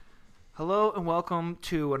Hello and welcome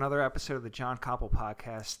to another episode of the John Koppel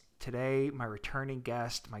Podcast. Today, my returning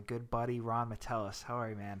guest, my good buddy, Ron Metellus. How are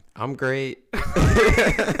you, man? I'm great.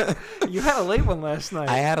 You had a late one last night.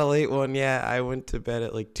 I had a late one, yeah. I went to bed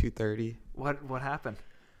at like 2:30. What happened?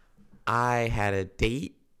 I had a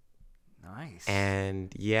date. Nice.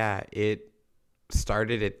 And yeah, it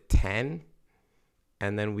started at 10.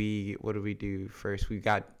 And then what did we do first? We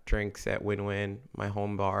got drinks at Win-Win, my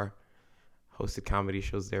home bar. Hosted comedy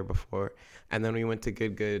shows there before. And then we went to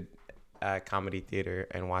Good Comedy Theater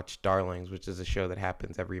and watched Darlings, which is a show that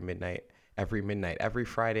happens every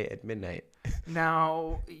Friday at midnight.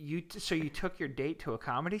 Now, you took your date to a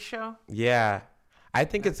comedy show? Yeah. I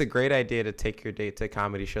think it's a great idea to take your date to a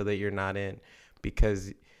comedy show that you're not in,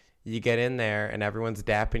 because you get in there and everyone's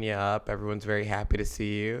dapping you up. Everyone's very happy to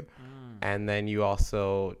see you. And then you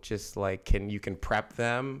also just you can prep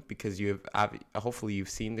them because hopefully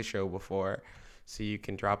you've seen the show before, so you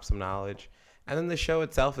can drop some knowledge. And then the show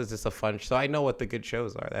itself is just a fun show. I know what the good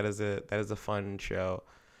shows are. That is a fun show,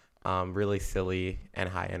 really silly and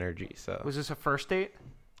high energy. So Was this a first date?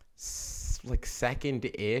 Like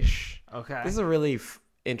second-ish. Okay. This is a really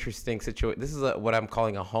interesting situation. This is what I'm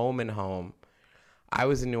calling a home and home. I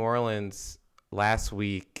was in New Orleans last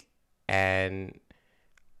week and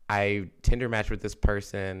I Tinder matched with this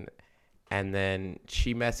person, and then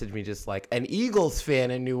she messaged me just like, an Eagles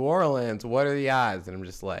fan in New Orleans, what are the odds? And I'm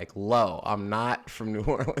just like, low. I'm not from New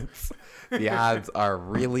Orleans. The odds are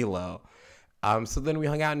really low. So then we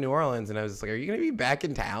hung out in New Orleans, and I was just like, are you going to be back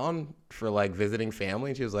in town for like visiting family?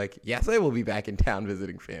 And she was like, yes, I will be back in town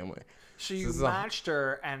visiting family. So you matched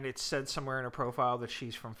her, and it said somewhere in her profile that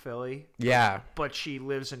she's from Philly. Yeah. But she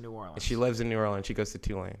lives in New Orleans. She lives in New Orleans. She goes to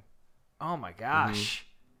Tulane. Oh, my gosh. Mm-hmm.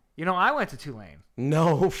 You know, I went to Tulane.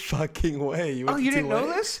 No fucking way. You didn't know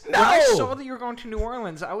this? No. When I saw that you were going to New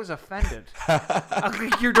Orleans, I was offended.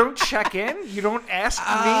 You don't check in? You don't ask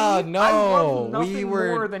me? No. I love nothing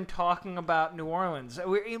more than talking about New Orleans.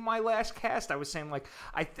 In my last cast, I was saying,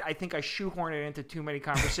 I think I shoehorned it into too many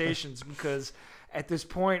conversations because at this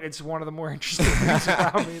point, it's one of the more interesting things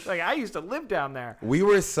about me. It's like, I used to live down there. We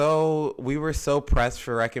were so pressed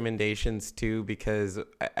for recommendations too, because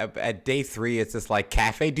at day 3, it's just like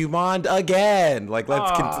Cafe Du Monde again. Like we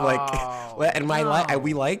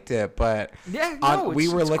liked it, but we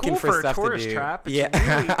were looking cool for stuff a tourist to do. Trap.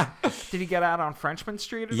 Yeah. Did he get out on Frenchman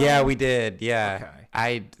Street? Yeah, we did. Yeah.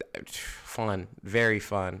 Okay. Fun, very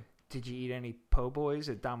fun. Did you eat any po' boys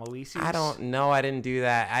at Domalice's? I don't know. I didn't do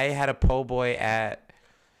that. I had a po' boy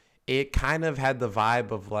it kind of had the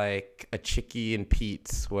vibe of like a Chicky and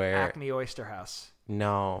Pete's where Acme Oyster House.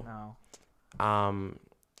 No.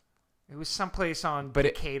 It was someplace on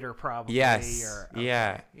Decatur probably. Yes.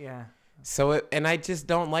 Yeah. So I just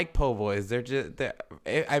don't like po' boys.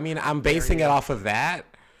 I'm basing it off of that.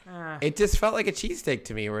 It just felt like a cheesesteak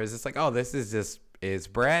to me, whereas it's like, oh, this is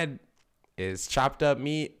bread. Is chopped up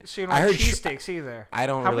meat. So you don't like cheesesteaks either. I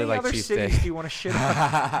don't really like cheesesteaks. How many other cities do you want to shit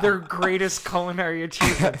on? Their greatest culinary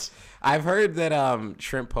achievements. I've heard that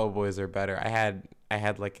shrimp po' boys are better. I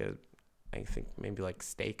had like I think maybe like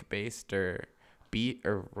steak based or beet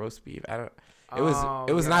or roast beef. I don't.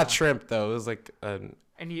 It was not shrimp though. It was like and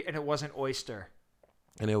it wasn't oyster.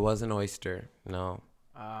 And it wasn't oyster. No.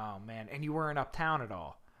 Oh man! And you weren't uptown at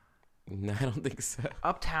all. No, I don't think so.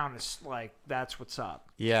 Uptown is that's what's up.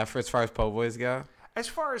 Yeah, as far as po' boys go. As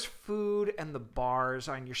far as food and the bars,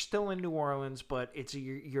 you're still in New Orleans, but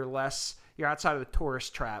you're outside of the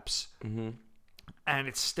tourist traps. Mm-hmm. And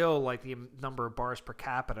it's still like the number of bars per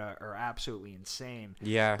capita are absolutely insane.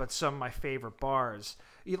 Yeah. But some of my favorite bars,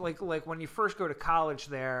 like when you first go to college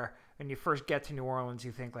there and you first get to New Orleans,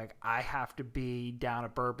 you think I have to be down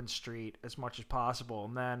at Bourbon Street as much as possible.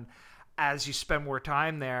 And then as you spend more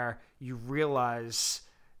time there, you realize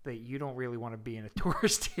that you don't really want to be in a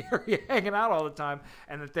tourist area hanging out all the time,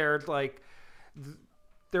 and that they're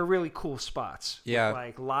really cool spots. Yeah.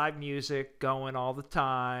 With live music going all the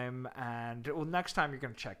time, and next time you're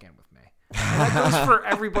going to check in with me. And that goes for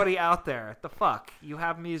everybody out there. The fuck? You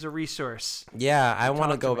have me as a resource. Yeah, I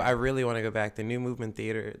want to go. I really want to go back. The New Movement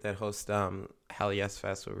Theater that hosts Hell Yes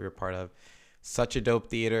Fest, what we were part of. Such a dope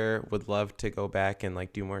theater. Would love to go back and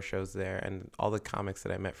do more shows there. And all the comics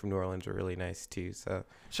that I met from New Orleans were really nice too.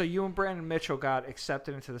 So you and Brandon Mitchell got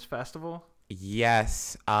accepted into this festival?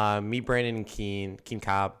 Yes. Me, Brandon, and Keen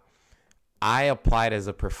Cobb. I applied as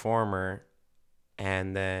a performer,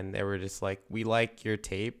 and then they were just like, "We like your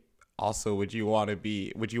tape. Also, would you want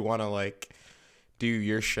to do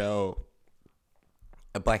your show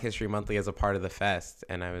at Black History Monthly as a part of the fest?"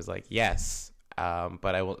 And I was like, "Yes."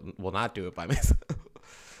 But I will not do it by myself.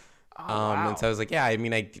 Wow. And so I was like, yeah,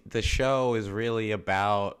 the show is really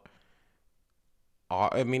about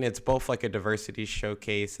I mean, it's both like a diversity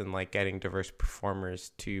showcase and like getting diverse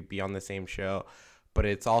performers to be on the same show, but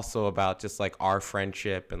it's also about just like our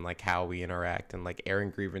friendship and like how we interact and like airing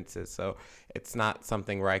grievances. So it's not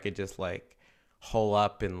something where I could just like hole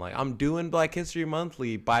up and like I'm doing Black History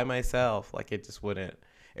Monthly by myself. Like it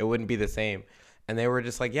wouldn't be the same. And they were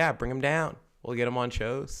just like, yeah, bring them down. We'll get them on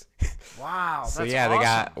shows. Wow. So that's yeah, awesome. they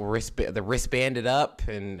got the wristbanded up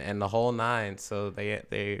and the whole nine. So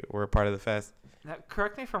they were a part of the fest. Now,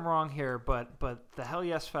 correct me if I'm wrong here, but the Hell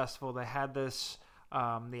Yes Festival, they had this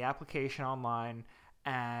the application online,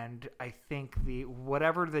 and I think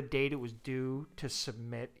whatever the date it was due to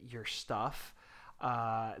submit your stuff,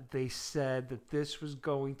 they said that this was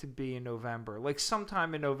going to be in November, like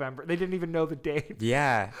sometime in November. They didn't even know the date.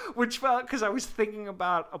 Yeah. Which felt, because I was thinking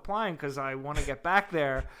about applying because I want to get back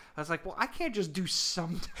there. I was like, well, I can't just do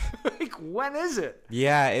some. Like, when is it?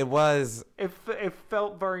 Yeah, it was. It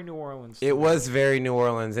felt very New Orleans. It was very New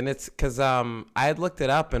Orleans, and it's because I had looked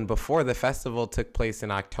it up, and before the festival took place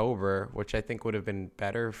in October, which I think would have been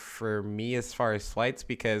better for me as far as flights,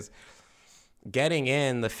 because getting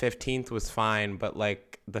in the 15th was fine, but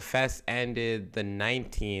like the fest ended the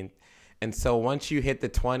 19th, and so once you hit the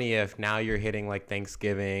 20th, now you're hitting like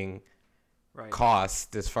Thanksgiving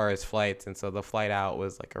cost as far as flights, and so the flight out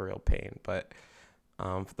was like a real pain, but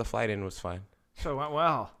the flight in was fine. So it went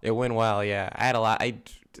well. It went well, yeah. I had a lot.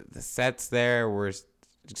 The sets there were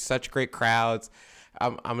such great crowds.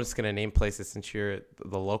 I'm just gonna name places since you're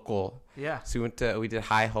the local. Yeah. So we did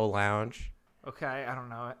Hi Ho Lounge. Okay, I don't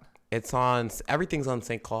know it. Everything's on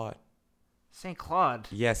St. Claude. St. Claude.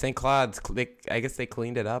 Yeah, St. Claude's. I guess they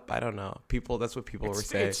cleaned it up. I don't know. That's what people were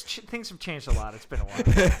saying. Things have changed a lot. It's been a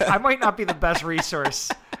while. I might not be the best resource.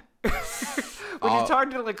 When you're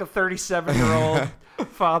talking to like a 37-year-old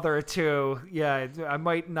father or two, yeah, I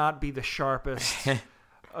might not be the sharpest.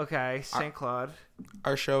 Okay, St. Claude.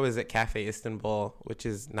 Our show is at Cafe Istanbul, which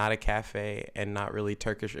is not a cafe and not really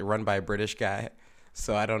Turkish, run by a British guy.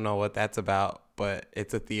 So I don't know what that's about, but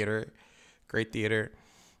it's a theater, great theater.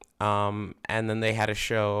 And then they had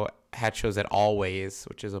shows at Always,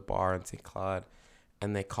 which is a bar in St. Claude,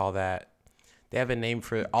 and they have a name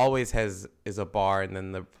for it. Always is a bar, and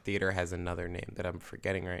then the theater has another name that I'm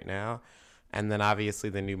forgetting right now. And then obviously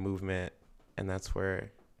the New Movement, and that's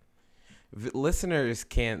where listeners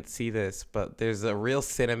can't see this, but there's a real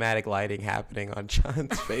cinematic lighting happening on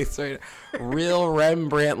John's face right now. Real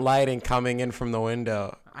Rembrandt lighting coming in from the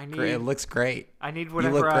window. It looks great. I need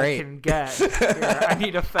whatever I can get. Here, I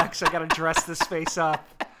need effects. I got to dress this face up.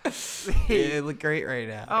 It looked great right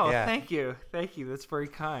now. Oh, yeah. Thank you. That's very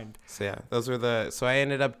kind. So yeah, so I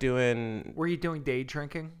ended up doing. Were you doing day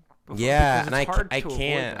drinking? Yeah, and I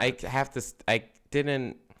can't.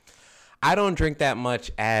 I don't drink that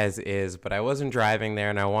much as is, but I wasn't driving there,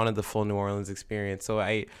 and I wanted the full New Orleans experience. So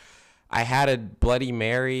I had a Bloody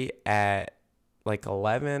Mary at like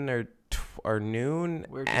 11 or noon.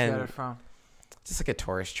 Where'd you get it from? Just like a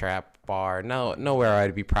tourist trap bar. Nowhere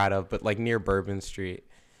I'd be proud of, but like near Bourbon Street.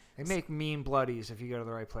 They make mean bloodies if you go to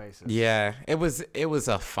the right places. Yeah, it was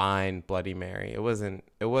a fine Bloody Mary. It wasn't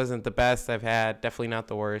the best I've had. Definitely not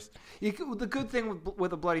the worst. The good thing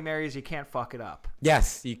with a Bloody Mary is you can't fuck it up.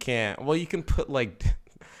 Yes, you can't. Well, you can put like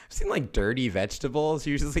I've seen like dirty vegetables.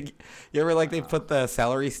 Usually, like, you ever like they put the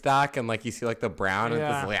celery stalk and like you see like the brown and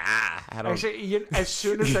it's like I don't. Actually, as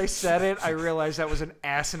soon as I said it, I realized that was an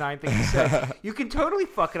asinine thing to say. You can totally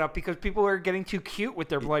fuck it up because people are getting too cute with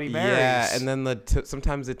their Bloody Marys. Yeah, and then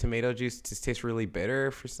sometimes the tomato juice just tastes really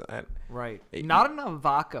bitter for some. Right. Not enough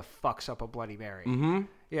vodka fucks up a Bloody Mary. Mm-hmm.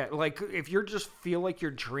 Yeah, like if you just feel like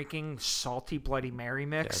you're drinking salty Bloody Mary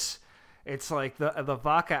mix. Yes. It's like the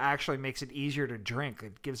vodka actually makes it easier to drink.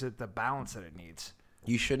 It gives it the balance that it needs.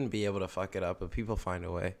 You shouldn't be able to fuck it up, but people find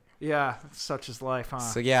a way. Yeah, such is life, huh?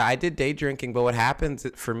 So yeah, I did day drinking, but what happens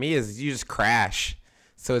for me is you just crash.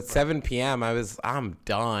 So at 7 p.m., I'm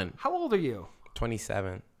done. How old are you?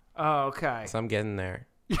 27. Oh, okay. So I'm getting there.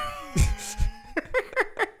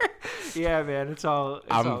 Yeah, man,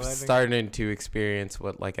 I'm starting to experience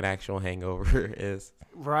what like an actual hangover is.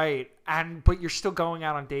 Right, but you're still going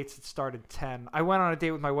out on dates that start at 10. I went on a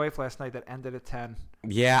date with my wife last night that ended at 10.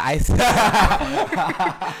 Yeah,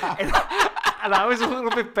 and I was a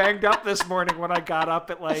little bit banged up this morning when I got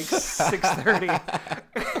up at like 6:30.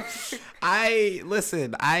 I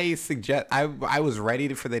was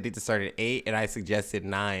ready for the date to start at 8, and I suggested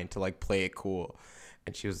 9 to like play it cool.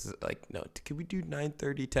 And she was like, no, can we do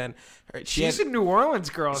 9:30, 10? She's a New Orleans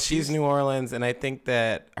girl. She's New Orleans, and I think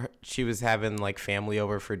that she was having like family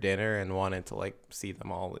over for dinner and wanted to like see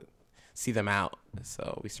them out.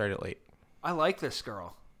 So we started late. I like this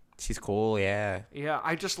girl. She's cool, yeah. Yeah,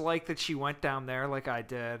 I just like that she went down there like I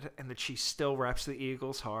did, and that she still reps the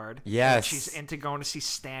Eagles hard. Yes. And she's into going to see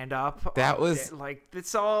stand up. That was like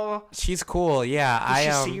it's all. She's cool, yeah. Did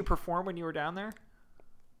she see you perform when you were down there?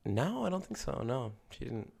 No, I don't think so. No, she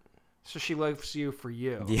didn't. So she loves you for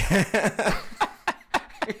you. Yeah.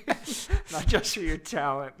 Not just for your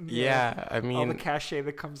talent. Yeah, I mean, all the cachet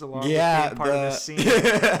that comes along with being part of the scene.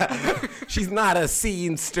 She's not a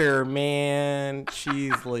scenester, man.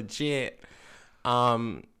 She's legit.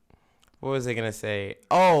 What was I gonna say?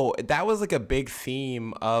 Oh, that was like a big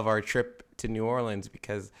theme of our trip to New Orleans,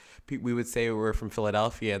 because we would say we're from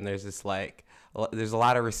Philadelphia, and there's this like, there's a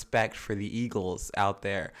lot of respect for the Eagles out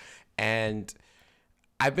there. And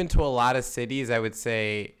I've been to a lot of cities. I would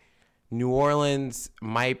say New Orleans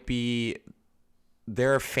might be,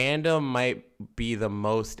 their fandom might be the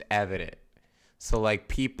most evident. So like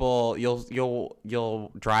people,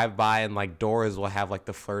 you'll drive by and like doors will have like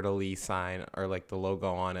the fleur-de-lis sign or like the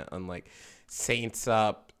logo on it, and like Saints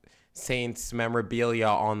memorabilia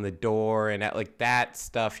on the door, and like that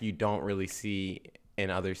stuff you don't really see in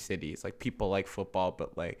other cities. Like people like football,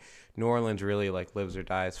 but like New Orleans really like lives or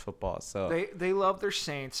dies football. So they love their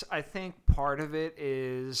Saints. I think part of it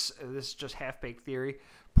is, this is just half-baked theory,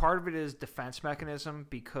 part of it is defense mechanism,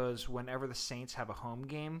 because whenever the Saints have a home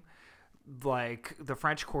game, like the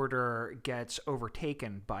French Quarter gets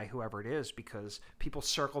overtaken by whoever it is, because people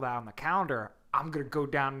circled out on the calendar, I'm gonna go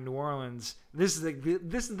down to New Orleans. This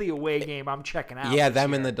is the away game I'm checking out. Yeah,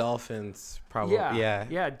 them and the Dolphins probably.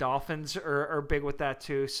 Yeah. Dolphins are big with that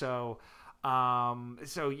too. So,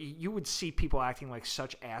 so you would see people acting like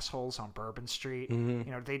such assholes on Bourbon Street. Mm-hmm.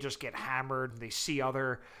 You know, they just get hammered. They see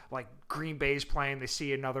other, like Green Bay's playing. They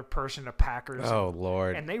see another person, the Packers. Oh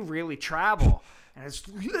Lord! And they really travel, and it's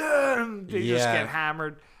they just get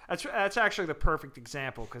hammered. That's actually the perfect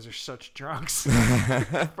example, because they're such drunks.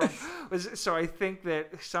 So I think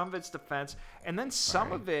that some of it's defense, and then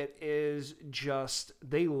some of it is just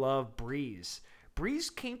they love Breeze. Breeze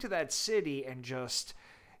came to that city and just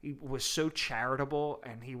he was so charitable,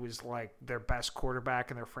 and he was like their best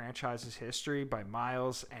quarterback in their franchise's history by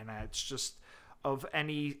miles. And it's just, of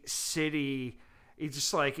any city, it's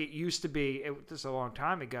just like it used to be. It was a long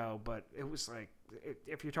time ago, but it was like,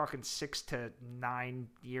 if you're talking 6 to 9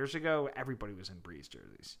 years ago, everybody was in Breeze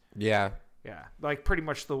jerseys. Yeah. Yeah, like pretty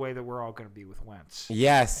much the way that we're all going to be with Wentz.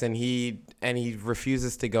 Yes, and he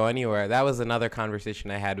refuses to go anywhere. That was another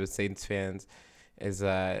conversation I had with Saints fans, is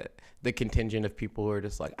the contingent of people who are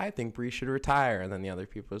just like, I think Breeze should retire, and then the other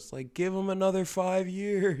people are just like, give him another 5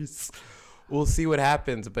 years. We'll see what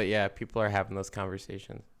happens. But yeah, people are having those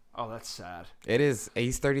conversations. Oh, that's sad. It is.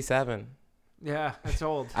 He's 37. Yeah, that's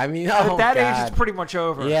old. I mean, at that age, it's pretty much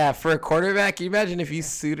over. Yeah, for a quarterback, can you imagine if you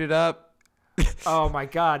suited up? Oh my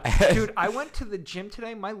God, dude! I went to the gym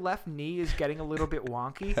today. My left knee is getting a little bit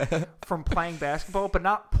wonky from playing basketball, but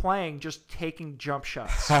not playing, just taking jump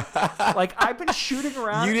shots. Like I've been shooting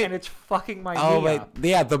around, and it's fucking my knee up.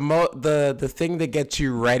 Yeah, the thing that gets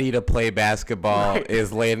you ready to play basketball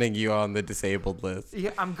is landing you on the disabled list.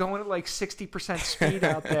 Yeah, I'm going at like 60% speed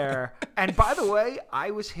out there. And by the way,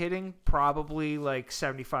 I was hitting probably like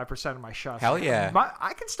 75% of my shots. Hell yeah!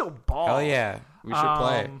 I can still ball. Hell yeah! We should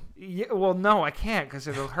play. Yeah, well, no, I can't, because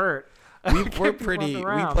it'll hurt. We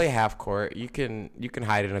play half court. You can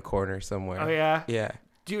hide in a corner somewhere. Oh yeah. Yeah.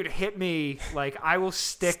 Dude, hit me, like I will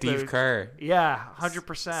stick. Steve Kerr. Yeah,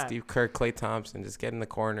 100%. Steve Kerr, Klay Thompson, just get in the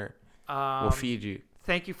corner. We'll feed you.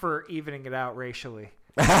 Thank you for evening it out racially.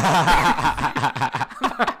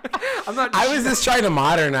 I'm not. I was just trying to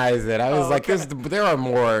modernize it. I was like, there are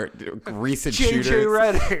more recent shooters.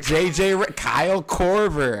 JJ Redick, Kyle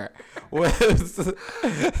Korver.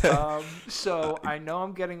 So I know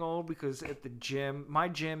I'm getting old, because at the gym, my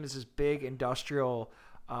gym is this big industrial.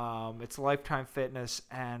 It's Lifetime Fitness,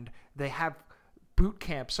 and they have boot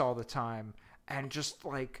camps all the time, and just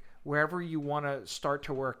like wherever you want to start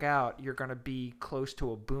to work out, you're going to be close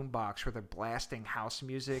to a boombox where they're blasting house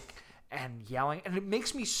music and yelling, and it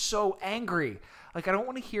makes me so angry. Like I don't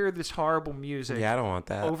want to hear this horrible music. Yeah, I don't want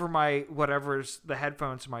that over my whatever's the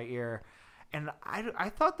headphones in my ear. And I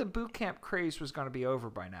thought the boot camp craze was going to be over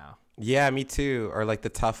by now. Yeah, me too. Or like the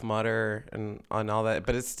Tough Mudder and all that,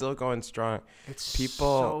 but it's still going strong. It's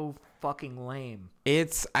so fucking lame.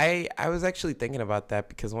 I was actually thinking about that,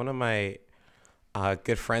 because one of my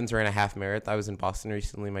good friends ran a half marathon. I was in Boston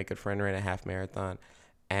recently. My good friend ran a half marathon,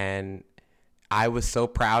 and I was so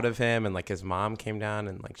proud of him, and like his mom came down,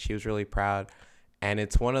 and like she was really proud. And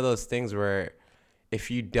it's one of those things where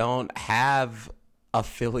if you don't have a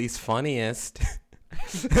Philly's Funniest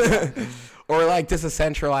Or like just a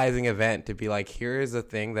centralizing event to be like, here is a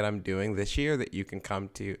thing that I'm doing this year that you can come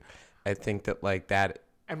to. I think that like that.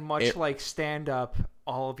 And much like stand up,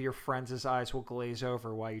 all of your friends' eyes will glaze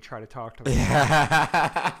over while you try to talk to them.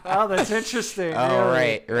 Oh, that's interesting. Oh,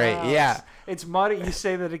 really. right. Wow, Yeah. It's muddy. You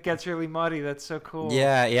say that it gets really muddy. That's so cool.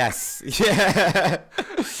 Yeah. Yes. Yeah.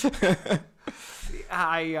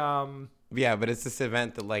 Yeah, but it's this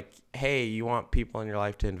event that like, hey, you want people in your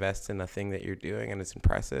life to invest in a thing that you're doing and it's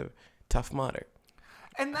impressive. Tough Mudder.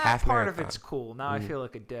 And that Half part marathon. of it's cool. Now I feel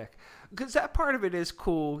like a dick. Because that part of it is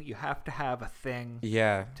cool. You have to have a thing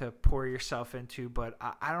Yeah. to pour yourself into. But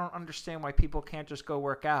I don't understand why people can't just go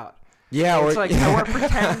work out. Yeah. It's like I want to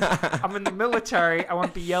pretend I'm in the military. I want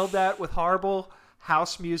to be yelled at with horrible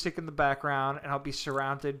house music in the background. And I'll be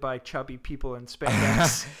surrounded by chubby people in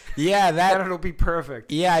spandex. Yeah, And it'll be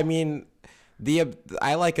perfect. Yeah, I mean,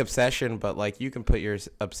 I like obsession, but like you can put your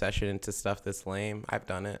obsession into stuff that's lame. I've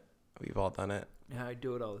done it. We've all done it. Yeah, I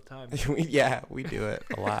do it all the time. Yeah, we do it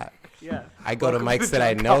a lot. Yeah. I go Welcome to mics the that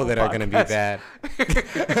I John know Cowell that are going to be bad.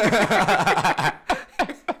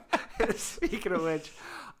 Speaking of which,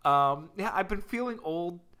 yeah, I've been feeling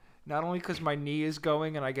old, not only because my knee is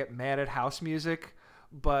going and I get mad at house music,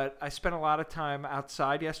 but I spent a lot of time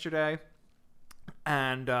outside yesterday,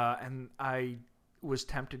 and I was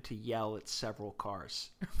tempted to yell at several cars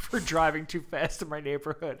for driving too fast in my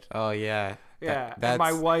neighborhood. Oh, yeah. Yeah, and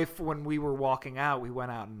my wife, when we were walking out, we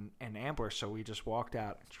went out in Ambler, so we just walked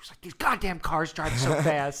out. And she was like, these goddamn cars drive so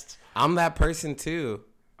fast. I'm that person, too.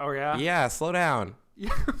 Oh, yeah? Yeah, slow down.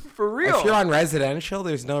 Yeah, for real. If you're on residential,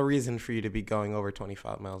 there's no reason for you to be going over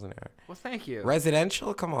 25 miles an hour. Well, thank you.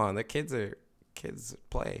 Residential? Come on. The kids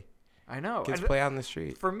play. I know. Kids play on the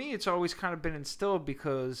street. For me, it's always kind of been instilled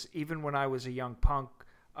because even when I was a young punk,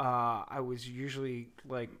 I was usually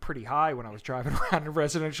like pretty high when I was driving around in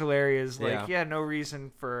residential areas. Like, no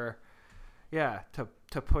reason for,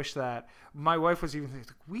 to push that. My wife was even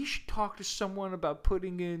like, we should talk to someone about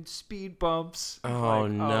putting in speed bumps. Oh,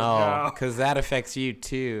 no, because that affects you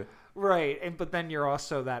too. Right, but then you're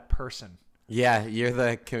also that person. Yeah,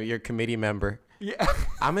 you're committee member. Yeah,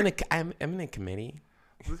 I'm in a committee.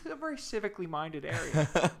 This is a very civically minded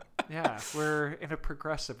area. Yeah, we're in a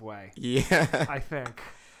progressive way. Yeah, I think.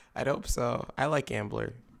 I'd hope so. I like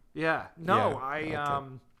Ambler. Yeah. No, yeah,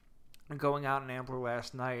 going out in Ambler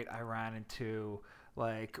last night, I ran into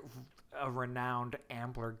like a renowned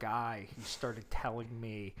Ambler guy. He started telling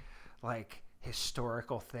me like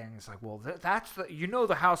historical things like, well, that's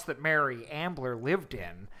the house that Mary Ambler lived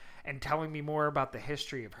in, and telling me more about the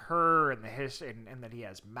history of her and and that he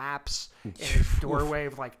has maps in his doorway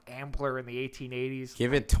of like Ambler in the 1880s.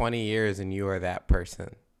 Give it 20 years and you are that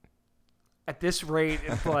person. At this rate,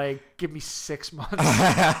 it's like, give me 6 months.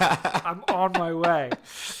 I'm on my way.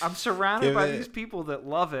 I'm surrounded by these people that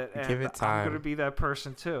love it, and give it time. I'm going to be that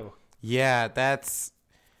person too. Yeah, that's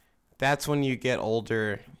when you get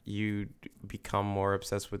older, you become more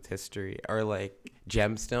obsessed with history. Or like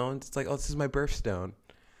gemstones. It's like, oh, this is my birthstone.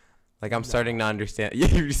 Like I'm starting to understand.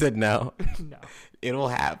 You said no. No. It'll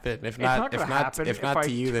happen. If not not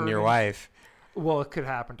to you, then your wife. Well, it could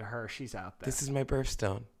happen to her. She's out there. This is my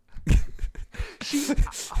birthstone.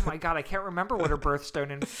 Oh my God, I can't remember what her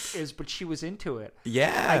birthstone is, but she was into it.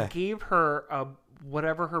 Yeah. I gave her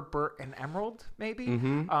an emerald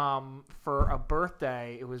maybe, for a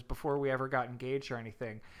birthday. It was before we ever got engaged or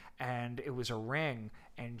anything, and it was a ring,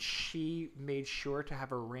 and she made sure to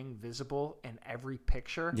have a ring visible in every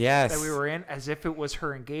picture that we were in, as if it was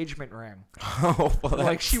her engagement ring. Oh, well,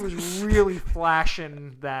 like she was really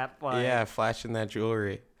flashing that. Like, yeah, flashing that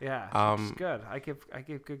jewelry. Yeah, it's good. I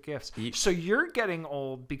give good gifts. So you're getting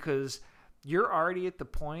old because you're already at the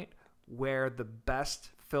point where the best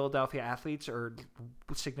Philadelphia athletes are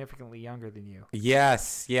significantly younger than you.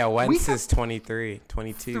 Yes. Yeah, Wentz is 23,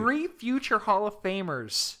 22. 3 future Hall of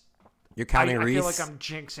Famers. You're counting Reese? I feel like I'm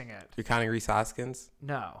jinxing it. You're counting Reese Hoskins?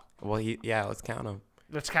 No. Well, let's count him.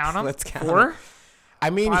 Let's count him? Let's count 4? him. I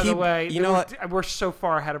mean, by the way, you know what? We're so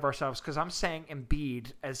far ahead of ourselves because I'm saying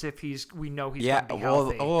Embiid as if we know he's going to be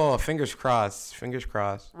healthy. Oh, fingers crossed. Fingers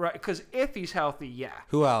crossed. Right, because if he's healthy, yeah.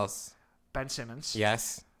 Who else? Ben Simmons.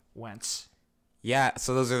 Yes. Wentz. Yeah,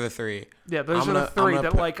 so those are the 3. Yeah, those are the 3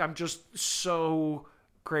 that I'm just so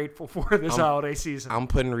grateful for this holiday season. I'm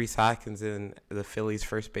putting Reese Hoskins in the Phillies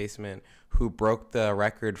first baseman who broke the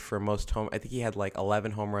record for most I think he had like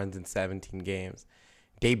 11 home runs in 17 games.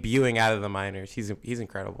 Debuting out of the minors. He's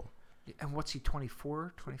incredible. And what's he,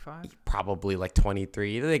 24, 25? Probably like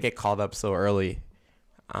 23. They get called up so early.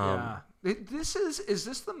 Yeah. Is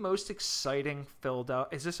this the most exciting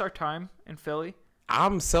Philadelphia? Is this our time in Philly?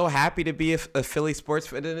 I'm so happy to be a Philly sports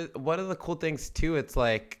fan. One of the cool things too, it's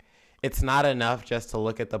like it's not enough just to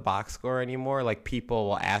look at the box score anymore. Like, people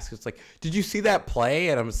will ask, it's like, did you see that play?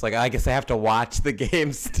 And I'm just like, I guess I have to watch the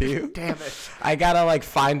games too. Damn it. I gotta like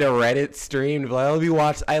find a Reddit stream. Like, let me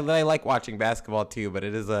watch. I like watching basketball too, but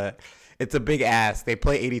it's a big ask. They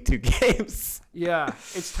play 82 games. Yeah,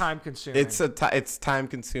 it's time consuming. It's time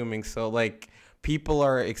consuming. So like, people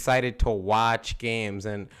are excited to watch games,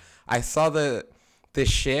 and I saw the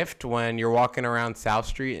shift when you're walking around South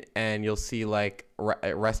Street and you'll see like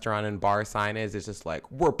restaurant and bar signage. It's just like,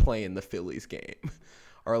 we're playing the Phillies game,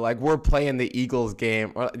 or like, we're playing the Eagles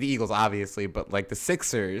game, or the Eagles obviously, but like the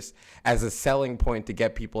Sixers as a selling point to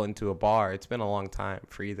get people into a bar. It's been a long time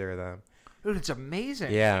for either of them. Dude, it's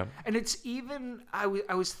amazing. Yeah. And it's even, I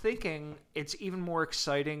was thinking, it's even more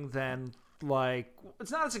exciting than, like, it's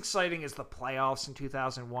not as exciting as the playoffs in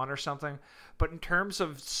 2001 or something, but in terms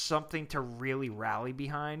of something to really rally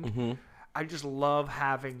behind, I just love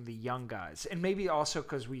having the young guys. And maybe also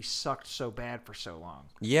because we sucked so bad for so long.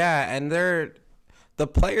 Yeah, and the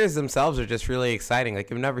players themselves are just really exciting.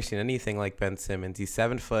 Like, I've never seen anything like Ben Simmons. He's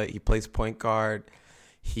 7 foot. He plays point guard.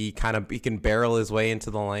 He can barrel his way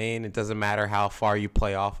into the lane. It doesn't matter how far you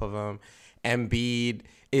play off of him. Embiid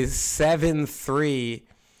is 7'3",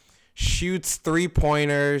 shoots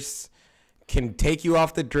 3-pointers, can take you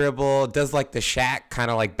off the dribble, does like the Shaq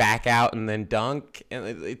kind of like back out and then dunk, and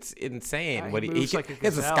it's insane. Yeah, What he he moves like a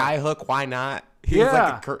has a gazelle. sky hook. Why not?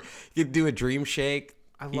 Yeah. He could do a dream shake.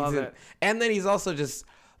 I love it. And then he's also just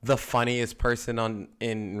the funniest person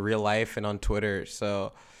in real life and on Twitter.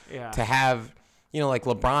 So Yeah. to have, like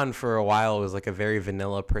LeBron for a while was like a very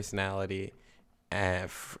vanilla personality, and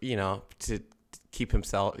to keep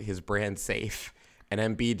his brand safe. And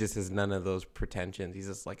Embiid just has none of those pretensions. He's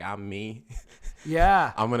just like, I'm me.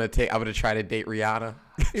 Yeah. I'm gonna try to date Rihanna.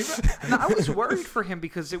 And I was worried for him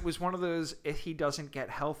because it was one of those, if he doesn't get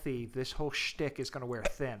healthy, this whole shtick is going to wear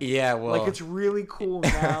thin. Yeah, well, Like, it's really cool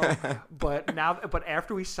now, but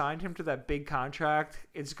after we signed him to that big contract,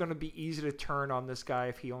 it's going to be easy to turn on this guy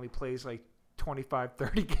if he only plays like 25,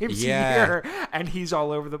 30 games a year, and he's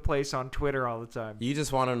all over the place on Twitter all the time. you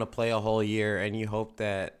just want him to play a whole year, and you hope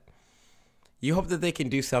that they can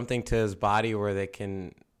do something to his body where they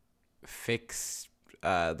can fix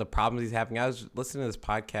the problems he's having. I was listening to this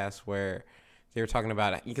podcast where they were talking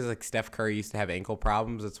about, because like Steph Curry used to have ankle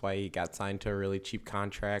problems. That's why he got signed to a really cheap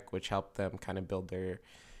contract, which helped them kind of build their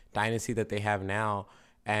dynasty that they have now.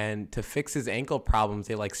 And to fix his ankle problems,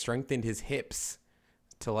 they like strengthened his hips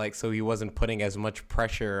to like, so he wasn't putting as much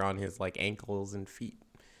pressure on his like ankles and feet.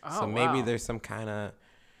 So maybe wow. there's some kind of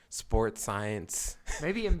sports science.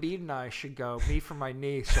 Maybe Embiid and I should go, me for my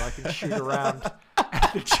knee, so I can shoot around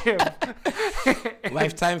at the gym.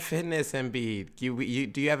 Lifetime Fitness, Embiid.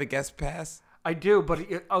 Do you have a guest pass? I do, but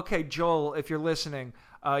okay, Joel, if you're listening,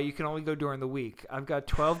 you can only go during the week. I've got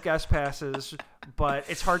 12 guest passes, but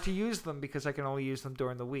it's hard to use them because I can only use them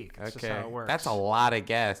during the week. That's just how it works. That's a lot of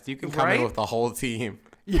guests. You can come in Right? with the whole team.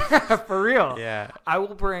 Yeah, for real. Yeah. I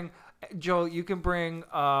will bring Joel. You can bring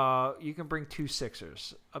 2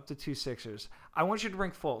 Sixers, up to 2 Sixers. I want you to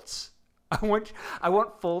bring Fultz. I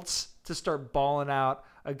want Fultz to start balling out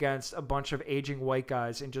against a bunch of aging white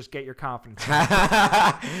guys and just get your confidence.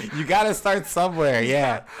 You got to start somewhere.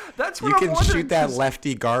 Yeah. That's what You I'm can wondering, shoot that 'cause-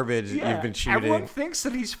 lefty garbage you've been shooting. Everyone thinks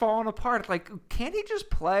that he's falling apart. Like, can't he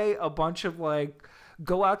just play a bunch of like,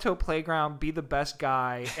 go out to a playground, be the best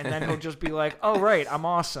guy, and then he'll just be like, "Oh right, I'm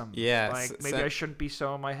awesome." Yeah, like maybe I shouldn't be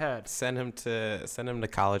so in my head. Send him to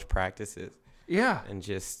college practices Yeah. and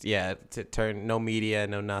just to turn no media,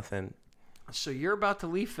 no nothing. So you're about to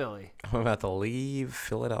leave Philly. I'm about to leave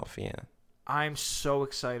Philadelphia. I'm so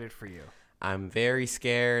excited for you. I'm very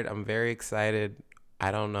scared. I'm very excited. I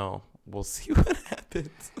don't know. We'll see what happens.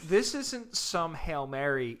 This isn't some Hail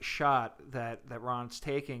Mary shot that Ron's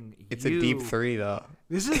taking. It's a deep 3, though.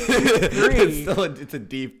 This is a deep 3. It's a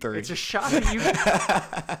deep 3. It's a shot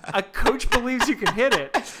that a coach believes you can hit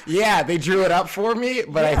it. Yeah, they drew it up for me,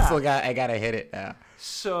 but Yeah. I gotta hit it now.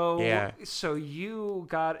 So you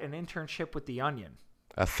got an internship with The Onion.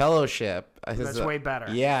 A fellowship. That's way better.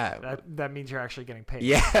 Yeah. That means you're actually getting paid.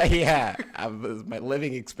 Yeah. My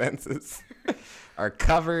living expenses are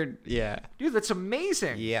covered. Yeah. Dude, that's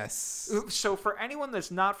amazing. Yes. So for anyone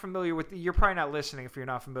that's not familiar with, you're probably not listening if you're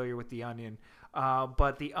not familiar with The Onion,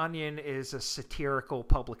 but The Onion is a satirical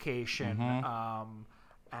publication,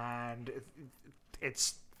 and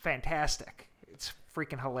it's fantastic. It's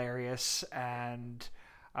freaking hilarious, and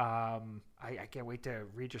I can't wait to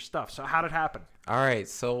read your stuff. So how did it happen? All right,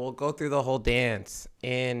 so we'll go through the whole dance.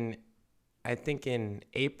 I think in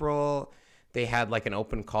April, they had like an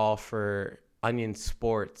open call for Onion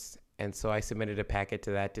Sports, and so I submitted a packet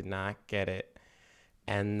to that, did not get it.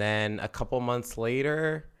 And then a couple months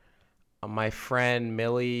later, my friend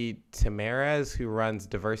Millie Tamarez, who runs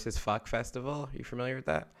Diverse as Fuck Festival. Are you familiar with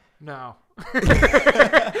that? No.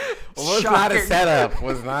 Was not a setup.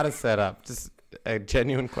 Was not a setup. Just a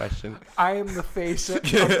genuine question. I am the face of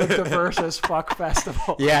the Diverse as Fuck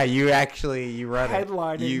Festival. Yeah, you run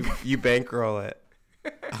Headlining. it. You bankroll it.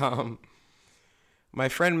 My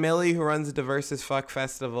friend Millie, who runs the Diverse as Fuck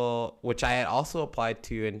Festival, which I had also applied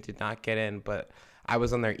to and did not get in, but I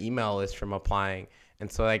was on their email list from applying. And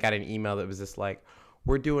so I got an email that was just like,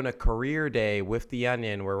 we're doing a career day with The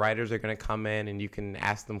Onion where writers are going to come in and you can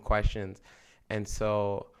ask them questions. And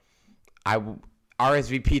so I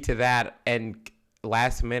RSVP to that, and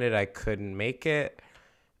last minute I couldn't make it.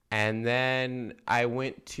 And then I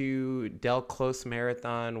went to Del Close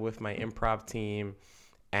Marathon with my improv team,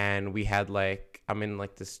 and we had I'm in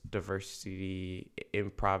this diverse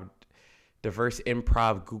improv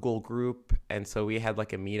Google group, and so we had a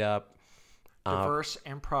meetup. Diverse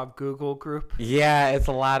improv Google group. Yeah, it's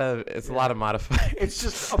a lot of modifiers. It's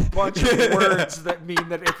just a bunch of words that mean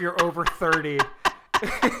that if you're over 30,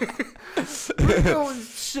 we're going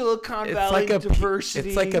Silicon Valley diversity.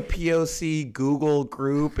 It's like a POC Google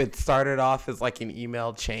group. It started off as an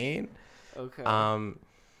email chain. Okay.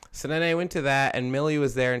 So then I went to that, and Millie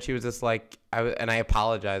was there, and she was just and I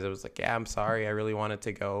apologized. I was like, yeah, I'm sorry. I really wanted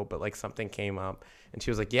to go, but something came up. And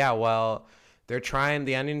she was like, yeah, well, The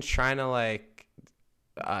Onion's trying to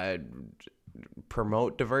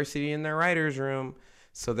promote diversity in their writers' room.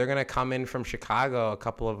 So they're going to come in from Chicago, a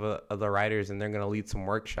couple of the writers, and they're going to lead some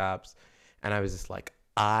workshops. And I was just like,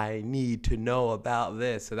 I need to know about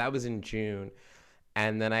this. So that was in June.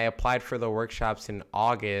 And then I applied for the workshops in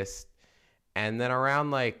August. And then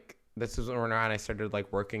around this is around I started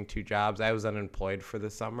working 2 jobs. I was unemployed for the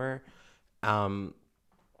summer. So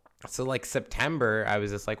September, I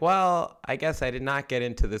was just well, I guess I did not get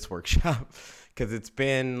into this workshop because it's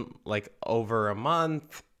been over a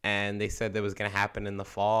month, and they said that was going to happen in the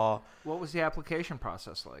fall. What was the application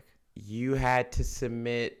process like? You had to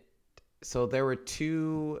submit. So there were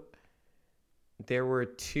two.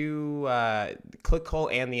 ClickHole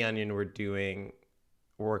and The Onion were doing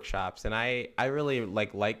workshops, and I really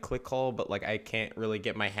like ClickHole, but I can't really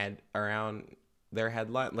get my head around their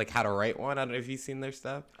headline, how to write one. I don't know if you've seen their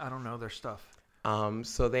stuff. I don't know their stuff.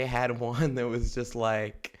 So they had one that was just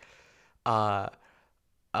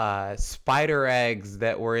spider eggs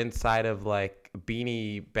that were inside of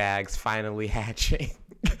beanie bags finally hatching.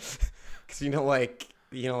 Cause the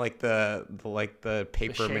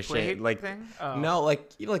paper the mache thing? Oh. No, a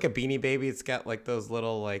Beanie Baby. It's got those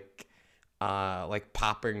little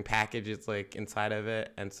popping packages inside of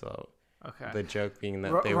it, and so. Okay. The joke being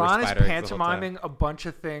that they were spider eggs the whole time. Ron is pantomiming a bunch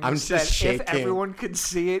of things. I'm just shaking. If everyone could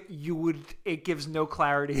see it, it gives no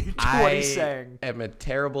clarity to what he's saying. I am a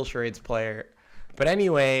terrible charades player. But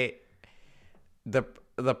anyway, the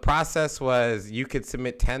process was you could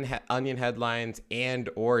submit 10 Onion headlines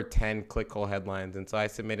or 10 ClickHole headlines. And so I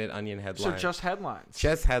submitted Onion headlines. So just headlines?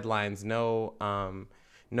 Just headlines. No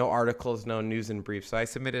articles, no news and briefs. So I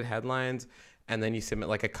submitted headlines, and then you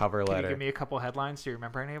submit a cover letter. Can you give me a couple headlines? Do you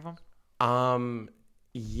remember any of them?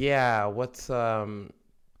 Yeah, what's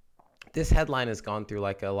this headline has gone through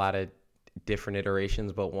a lot of different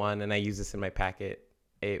iterations, but one, and I use this in my packet,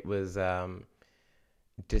 it was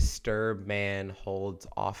Disturbed man holds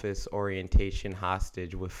office orientation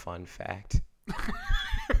hostage with fun fact.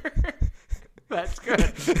 That's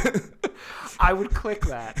good. I would click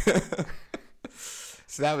that.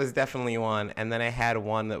 So that was definitely one. And then I had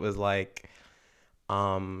one that was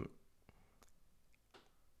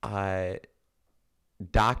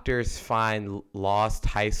doctors find lost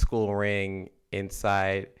high school ring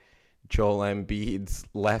inside Joel Embiid's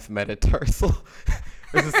left metatarsal.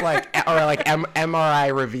 It's just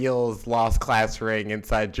MRI reveals lost class ring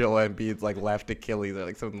inside Joel Embiid's left Achilles,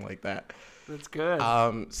 or something like that. That's good.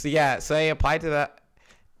 So I applied to that,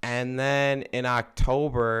 and then in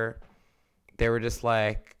October they were just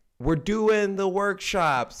we're doing the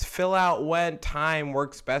workshops. Fill out when time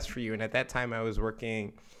works best for you. And at that time I was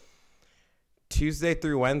working Tuesday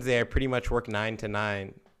through Wednesday. I pretty much work 9 to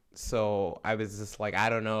 9. So I was just I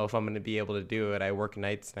don't know if I'm going to be able to do it. I work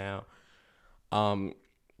nights now. And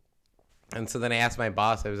so then I asked my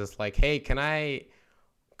boss, I was just hey, can I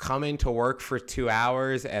come into work for 2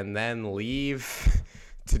 hours and then leave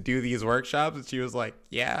to do these workshops? And she was like,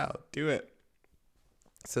 yeah, I'll do it.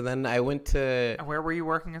 So then I went to... And where were you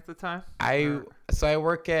working at the time? So I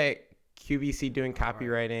work at QVC doing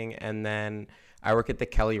copywriting, and then I work at the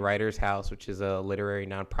Kelly Writers House, which is a literary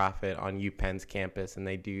nonprofit on UPenn's campus, and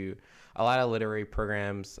they do a lot of literary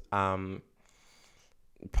programs.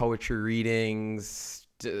 poetry readings,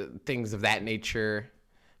 things of that nature.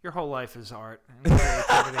 Your whole life is art and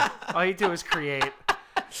creativity. All you do is create.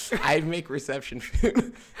 I make reception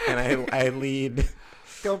food, and I lead.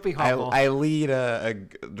 Don't be humble. I lead a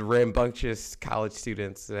rambunctious college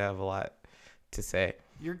students that have a lot to say.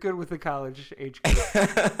 You're good with the college age group.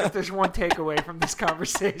 If there's one takeaway from this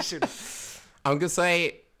conversation, I'm gonna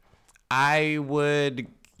say I would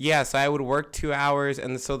work 2 hours,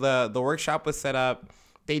 and so the workshop was set up.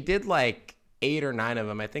 They did like 8 or 9 of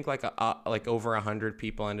them. I think like over 100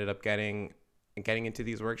 people ended up getting into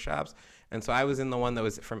these workshops, and so I was in the one that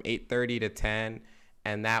was from 8:30 to 10,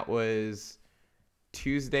 and that was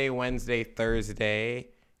Tuesday, Wednesday, Thursday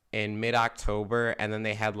in mid-October, and then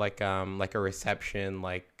they had like a reception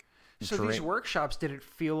so drink. these workshops, did it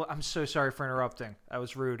feel, I'm so sorry for interrupting, that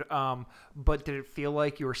was rude, but did it feel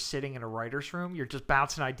like you were sitting in a writer's room? You're just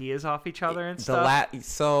bouncing ideas off each other and stuff?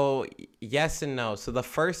 So yes and no. So the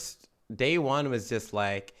first day one was just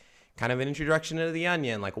like kind of an introduction to the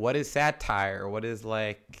Onion, like what is satire, what is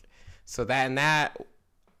like, so that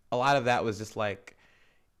a lot of that was just like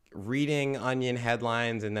reading Onion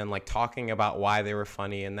headlines and then like talking about why they were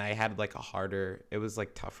funny, and I had like it was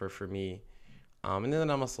like tougher for me. And then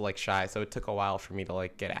I'm also like shy, so it took a while for me to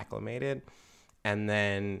like get acclimated. And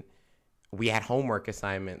then we had homework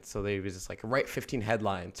assignments, so they was just like write 15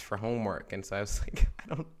 headlines for homework. And so I was like,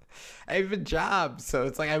 I have a job, so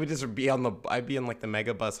it's like I would just I'd be in like the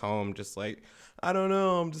mega bus home, just like I don't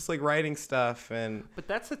know, I'm just like writing stuff. But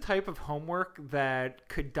that's the type of homework that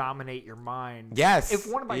could dominate your mind. Yes.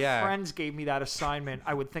 If one of my friends gave me that assignment,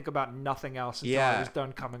 I would think about nothing else until I was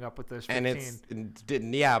done coming up with those 15.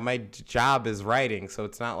 And my job is writing, so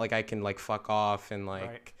it's not like I can like fuck off and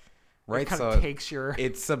like write. It kind of takes your.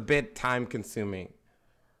 It's a bit time consuming.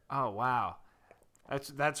 Oh wow,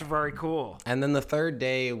 that's very cool. And then the third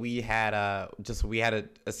day we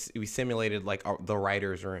simulated like the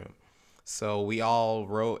writer's room. So we all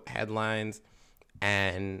wrote headlines,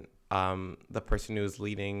 and the person who was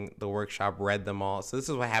leading the workshop read them all. So this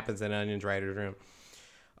is what happens in Onion's writer's room.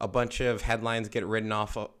 A bunch of headlines get read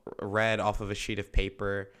off of a sheet of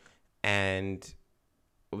paper, and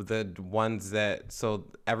so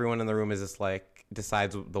everyone in the room is just like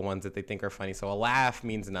decides the ones that they think are funny. So a laugh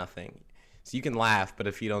means nothing. So you can laugh, but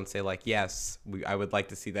if you don't say like, yes, I would like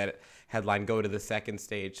to see that headline go to the second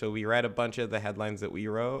stage. So we read a bunch of the headlines that we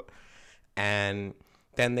wrote, and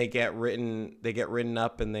then they get written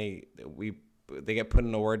up, and they get put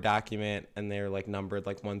in a Word document, and they're like numbered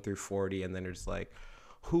like 1 through 40, and then it's like,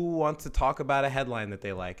 who wants to talk about a headline that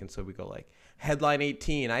they like? And so we go like, headline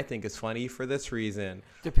 18, I think is funny for this reason.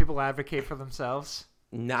 Do people advocate for themselves?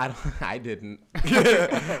 No, I didn't.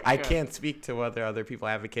 I can't speak to whether other people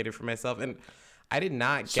advocated for myself, and I did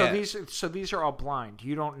not get. So these are all blind.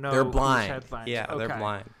 You don't know. They're blind. Headlines. Yeah, okay. They're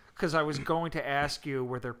blind. Because I was going to ask you,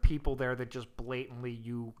 were there people there that just blatantly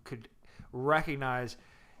you could recognize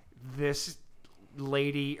this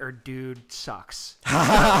lady or dude sucks?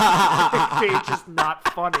 They're just not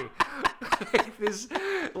funny.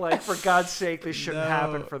 For God's sake, this shouldn't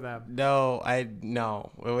happen for them. No.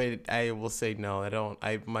 Wait, I will say no. I don't.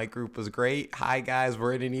 My group was great. Hi guys,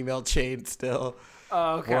 we're in an email chain still.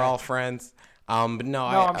 Oh, okay. We're all friends. But no.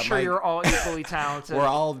 I'm sure you're all equally talented. We're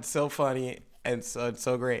all so funny, and so it's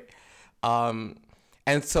so great. And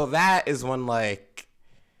so that is when like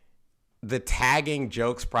the tagging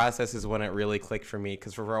jokes process is when it really clicked for me,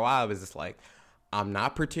 because for a while I was just like, I'm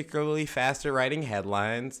not particularly fast at writing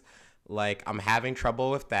headlines. Like, I'm having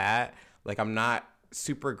trouble with that. Like, I'm not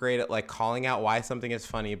super great at like calling out why something is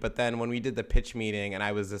funny. But then when we did the pitch meeting, and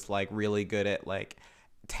I was just like really good at like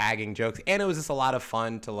tagging jokes, and it was just a lot of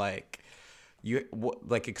fun to like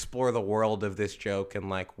explore the world of this joke and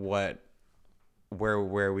like where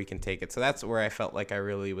we can take it. So that's where I felt like I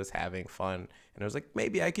really was having fun, and I was like,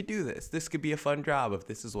 maybe I could do this. This could be a fun job if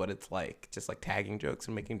this is what it's like, just like tagging jokes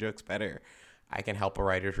and making jokes better. I can help a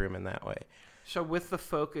writer's room in that way. So with the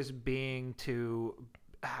focus being to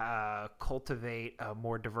cultivate a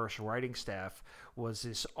more diverse writing staff, was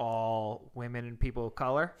this all women and people of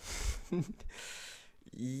color?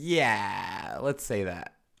 Yeah, let's say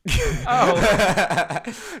that. Oh.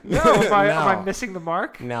 Am I missing the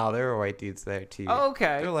mark? No, there were white dudes there too. Oh,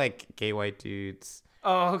 okay. They're like gay white dudes.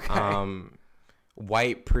 Oh, okay.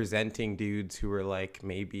 White presenting dudes who were like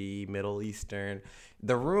maybe Middle Eastern.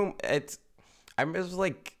 The room,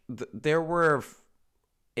 there were,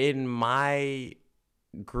 in my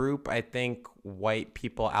group, I think white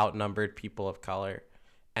people outnumbered people of color,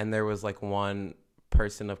 and there was like one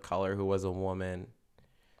person of color who was a woman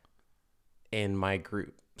in my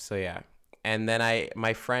group. So yeah. And then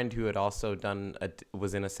my friend who had also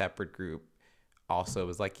was in a separate group, also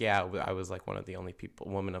was like, yeah, I was like one of the only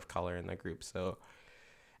women of color in the group. So,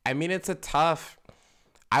 I mean, it's a tough.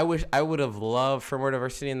 I wish I would have loved for more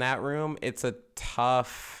diversity in that room. It's a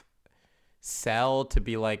tough sell to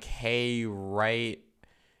be like, hey, write.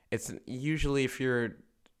 It's usually if you're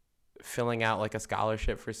filling out like a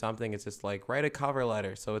scholarship for something, it's just like write a cover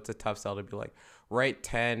letter. So it's a tough sell to be like, write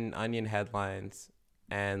 10 Onion headlines,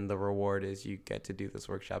 and the reward is you get to do this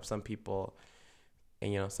workshop. Some people,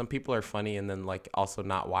 and some people are funny and then like also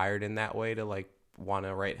not wired in that way to like want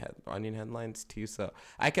to write Onion headlines too. So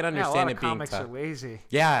I can understand it being tough. A lot of comics are lazy.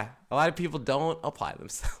 Yeah, a lot of people don't apply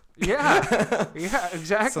themselves. Yeah,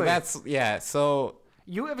 exactly. So So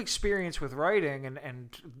you have experience with writing, and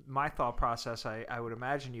my thought process, I would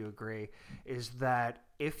imagine you agree, is that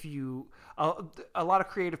if you a lot of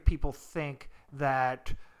creative people think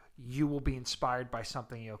that you will be inspired by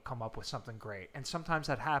something, you'll come up with something great, and sometimes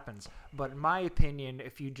that happens. But in my opinion,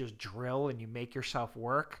 if you just drill and you make yourself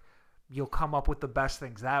work, you'll come up with the best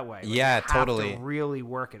things that way. Like, yeah, totally. To really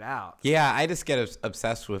work it out. Yeah, I just get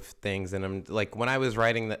obsessed with things, and I'm like, when I was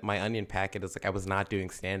writing my Onion packet, it's like I was not doing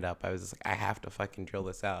stand up. I was just like, I have to fucking drill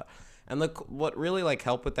this out. And look, what really like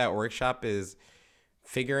helped with that workshop is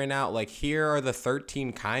figuring out like, here are the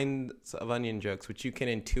 13 kinds of onion jokes, which you can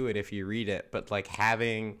intuit if you read it, but like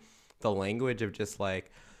having the language of just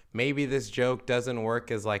like, maybe this joke doesn't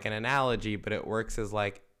work as like an analogy, but it works as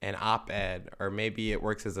like an op-ed, or maybe it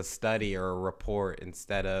works as a study or a report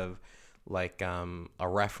instead of like a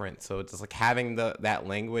reference. So it's just like having that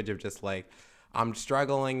language of just like, I'm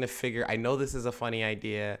struggling to figure, I know this is a funny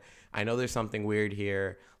idea, I know there's something weird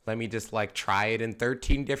here, let me just like try it in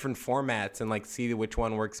 13 different formats and like see which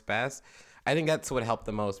one works best. I think that's what helped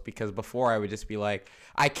the most, because before I would just be like,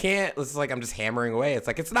 I can't, this is like I'm just hammering away, it's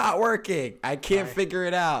like it's not working, I can't figure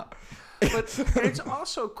it out. But it's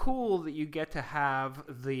also cool that you get to have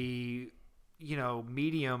the,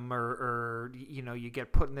 medium or you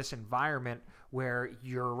get put in this environment where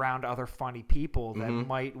you're around other funny people that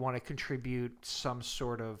might want to contribute some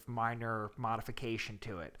sort of minor modification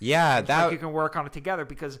to it. Yeah, like you can work on it together,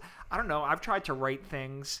 because I don't know, I've tried to write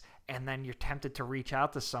things and then you're tempted to reach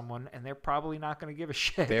out to someone and they're probably not going to give a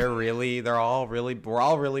shit. We're all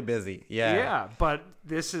really busy. Yeah. Yeah, but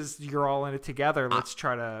you're all in it together. Let's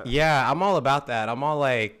try to. Yeah, I'm all about that. I'm all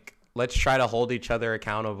like, let's try to hold each other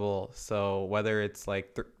accountable. So whether it's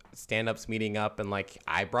like stand-ups meeting up and like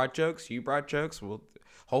I brought jokes, you brought jokes,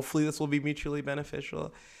 hopefully this will be mutually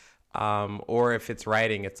beneficial. Or if it's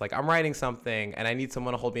writing, it's like I'm writing something and I need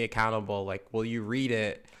someone to hold me accountable. Like, will you read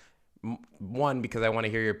it? One, because I want to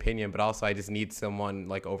hear your opinion, but also I just need someone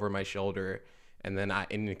like over my shoulder, and then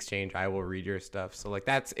in exchange I will read your stuff. So like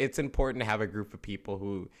it's important to have a group of people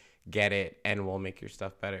who get it and will make your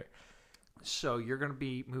stuff better. So you're gonna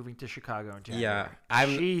be moving to Chicago in January. Yeah,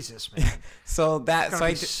 Jesus, man. So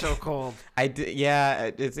it's so cold. I did. Yeah,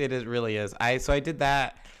 it really is. I did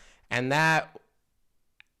that, and that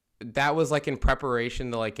was like in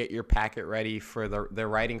preparation to like get your packet ready for the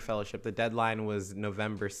writing fellowship. The deadline was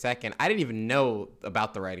November 2nd. I didn't even know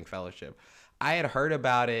about the writing fellowship. I had heard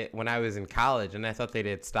about it when I was in college, and I thought they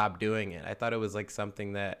had stopped doing it. I thought it was like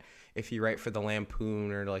something that if you write for the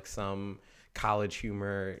Lampoon or like some college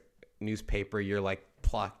humor newspaper, you're like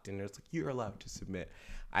plucked and it's like you're allowed to submit.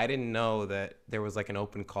 I didn't know that there was like an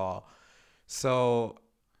open call. So,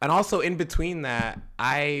 and also in between that,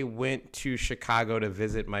 I went to Chicago to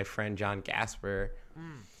visit my friend John Gasper.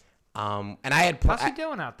 And I had how's he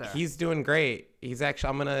doing out there? He's doing great. He's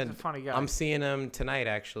actually he's a funny guy. I'm seeing him tonight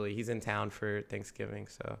actually. He's in town for Thanksgiving,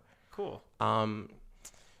 so cool.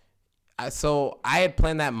 So I had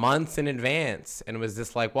planned that months in advance and was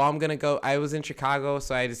just like, well, I'm gonna go. I was in Chicago,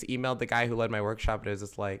 so I just emailed the guy who led my workshop, and it was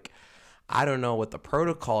just like, I don't know what the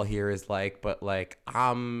protocol here is like, but like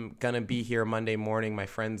I'm gonna be here Monday morning. My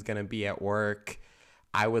friend's gonna be at work.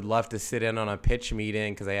 I would love to sit in on a pitch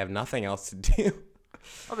meeting because I have nothing else to do.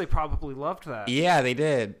 Oh, they probably loved that. Yeah, they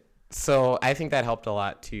did. So I think that helped a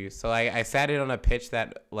lot too. So I sat in on a pitch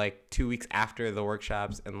that like 2 weeks after the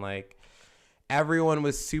workshops, and like everyone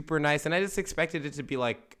was super nice, and I just expected it to be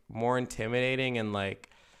like more intimidating, and like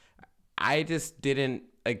I just didn't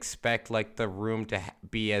expect like the room to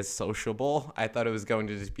be as sociable. I thought it was going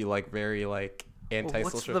to just be like very like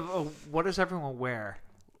antisocial. What does everyone wear?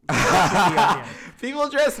 People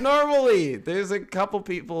dress normally. There's a couple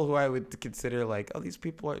people who I would consider like, oh, these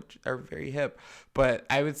people are very hip, but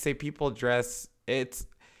I would say people dress.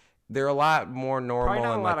 They're a lot more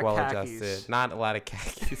normal and like well adjusted. Not a lot of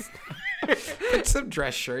khakis. Put some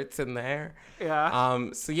dress shirts in there. Yeah.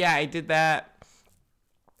 So yeah, I did that.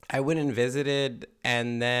 I went and visited,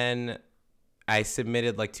 and then I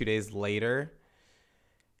submitted like 2 days later.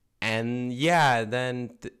 And yeah,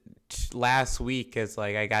 then last week is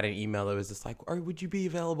like I got an email that was just like, "Or would you be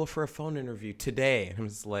available for a phone interview today?" And I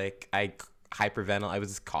was like, I hyperventilate. I was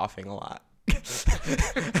just coughing a lot.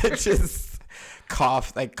 I just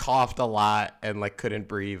coughed. I coughed a lot and like couldn't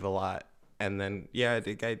breathe a lot. And then yeah,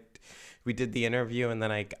 we did the interview, and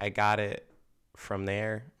then I got it from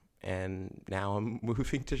there. And now I'm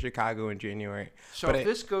moving to Chicago in January. So if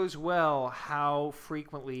this goes well, how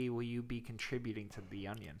frequently will you be contributing to The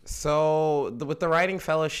Onion? So with the writing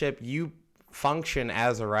fellowship, you function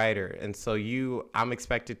as a writer, and so I'm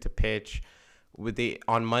expected to pitch.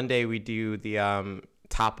 On Monday we do the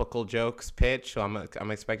topical jokes pitch, so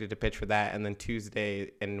I'm expected to pitch for that, and then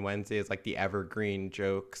Tuesday and Wednesday is like the evergreen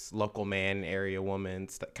jokes, local man, area woman,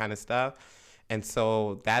 kind of stuff. And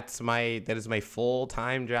so that is my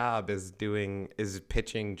full-time job is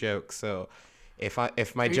pitching jokes. So if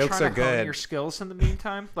my jokes are good, hone your skills in the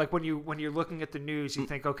meantime. Like when you're looking at the news, you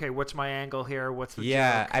think, okay, what's my angle here? What's the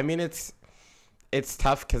joke? I mean it's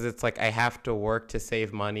tough because it's like I have to work to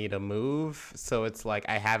save money to move. So it's like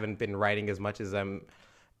I haven't been writing as much as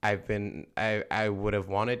I would have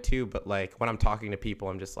wanted to, but like when I'm talking to people,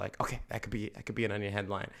 I'm just like, okay, that could be an Onion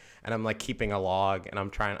headline, and I'm like keeping a log, and I'm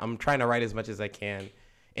trying to write as much as I can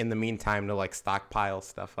in the meantime to like stockpile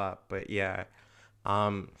stuff up. But yeah.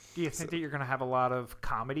 Do you think that you're gonna have a lot of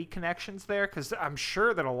comedy connections there? Because I'm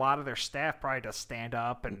sure that a lot of their staff probably does stand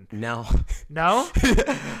up and no.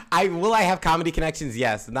 I have comedy connections.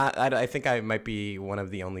 Yes, I think I might be one of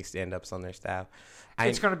the only stand-ups on their staff.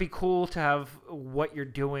 It's going to be cool to have what you're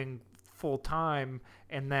doing full time,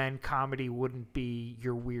 and then comedy wouldn't be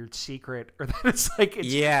your weird secret, or that it's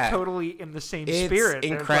totally in the same spirit. It's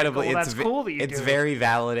incredible. Like, that's cool that you do. It's very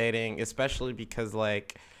validating, especially because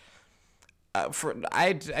like,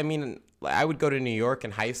 I mean, I would go to New York in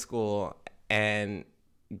high school and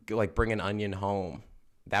like bring an Onion home.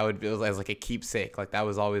 It was as like a keepsake. Like that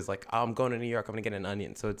was always like, oh, I'm going to New York, I'm gonna get an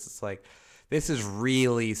Onion. So it's just like, this is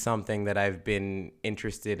really something that I've been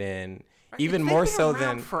interested in, even more so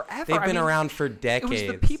than forever. They've been around for decades. It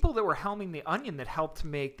was the people that were helming The Onion that helped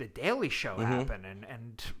make The Daily Show happen,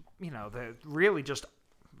 and the really just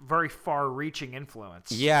very far-reaching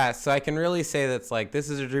influence. Yeah, so I can really say that's like, this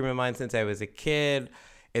is a dream of mine since I was a kid.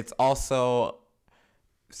 It's also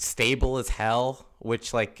stable as hell,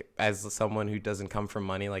 which like as someone who doesn't come from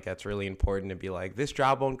money, like that's really important to be like, this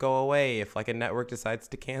job won't go away if like a network decides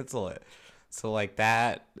to cancel it. So like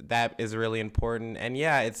that is really important. And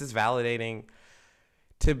yeah, it's just validating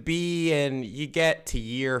to be in. You get to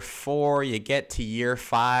year 4, you get to year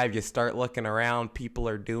 5, you start looking around, people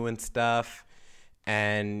are doing stuff.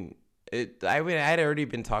 And I had already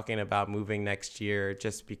been talking about moving next year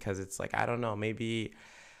just because it's like, I don't know, maybe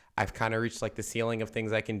I've kind of reached like the ceiling of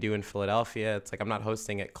things I can do in Philadelphia. It's like I'm not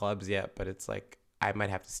hosting at clubs yet, but it's like I might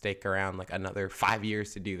have to stake around like another 5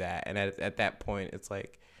 years to do that. And at that point, it's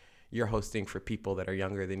like, you're hosting for people that are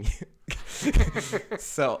younger than you.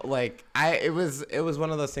 So like it was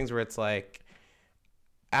one of those things where it's like,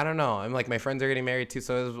 I don't know. I'm like, my friends are getting married too.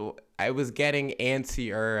 So I was getting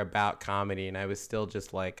antsier about comedy, and I was still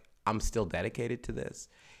just like, I'm still dedicated to this.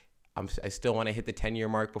 I still want to hit the 10-year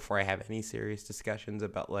mark before I have any serious discussions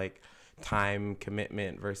about like time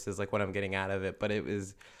commitment versus like what I'm getting out of it. But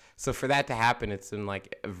so for that to happen, it's been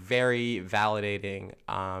like very validating,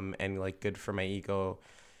 and like good for my ego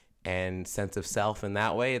and sense of self in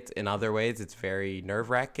that way. It's in other ways it's very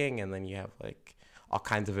nerve-wracking, and then you have like all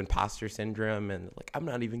kinds of imposter syndrome, and like, I'm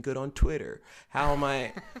not even good on Twitter. How am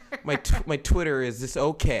I my Twitter, is this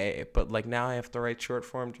okay? But like now I have to write short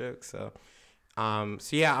form jokes. So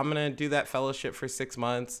yeah, I'm gonna do that fellowship for 6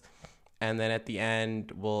 months, and then at the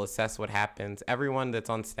end we'll assess what happens. Everyone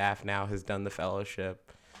that's on staff now has done the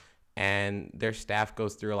fellowship, and their staff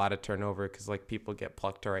goes through a lot of turnover because like people get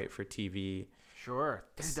plucked to write for TV. Sure.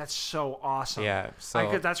 Dude, that's so awesome. Yeah.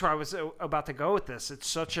 So that's where I was about to go with this. It's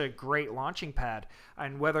such a great launching pad.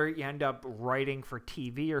 And whether you end up writing for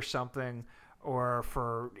TV or something, or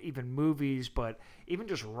for even movies, but even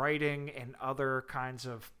just writing in other kinds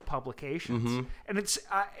of publications. Mm-hmm. And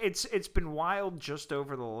it's been wild just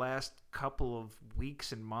over the last couple of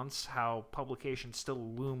weeks and months how publications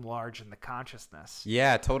still loom large in the consciousness.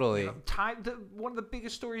 Yeah, totally. One of the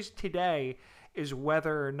biggest stories today is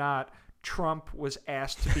whether or not Trump was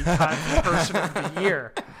asked to be Time Person of the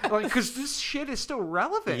Year. Like, because this shit is still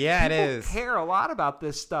relevant. Yeah, People it is. Care a lot about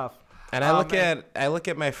this stuff. And I look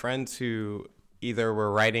at my friends who either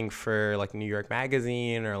were writing for like New York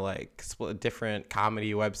Magazine or like different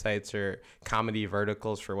comedy websites or comedy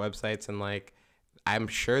verticals for websites, and like I'm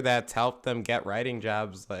sure that's helped them get writing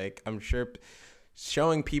jobs. Like I'm sure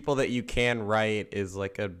showing people that you can write is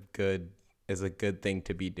like a good is a good thing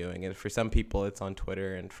to be doing. And for some people it's on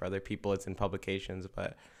Twitter, and for other people it's in publications,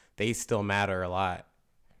 but they still matter a lot.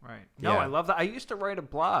 Right. No, Yeah. I love that. I used to write a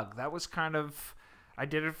blog. That was kind of, I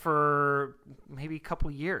did it for maybe a couple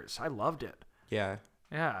years. I loved it. Yeah.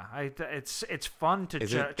 Yeah, it's fun to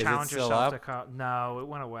Is it challenge still yourself up? No, it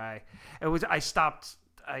went away. I stopped.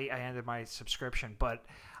 I ended my subscription, but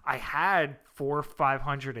I had 400 or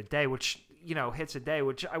 500 a day, which hits a day,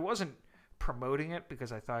 which I wasn't promoting it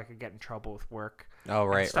because I thought I could get in trouble with work. Oh,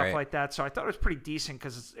 right, and stuff right. like that. So I thought it was pretty decent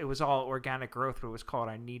because it was all organic growth, but it was called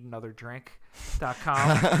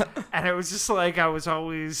IneedAnotherDrink.com. And it was just like I was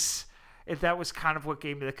always, that was kind of what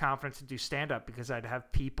gave me the confidence to do stand-up, because I'd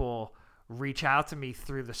have people reach out to me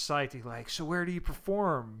through the site. They're like, so where do you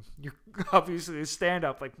perform? You're obviously a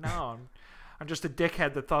stand-up. Like, no, I'm just a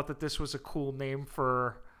dickhead that thought that this was a cool name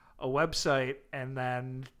for a website, and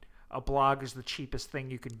then a blog is the cheapest thing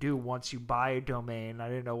you can do once you buy a domain. I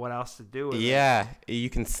didn't know what else to do with it. Yeah, you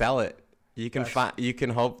can sell it. You can That's- you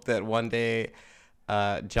can hope that one day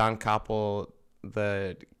John Koppel,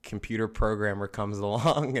 the computer programmer, comes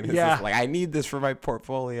along and is Yeah. just like, I need this for my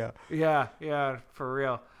portfolio. Yeah, for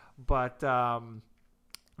real. But no,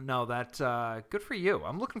 that's good for you.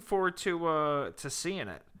 I'm looking forward to seeing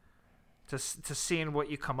it, to seeing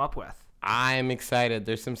what you come up with. I'm excited.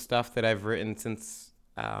 There's some stuff that I've written since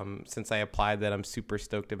I applied that I'm super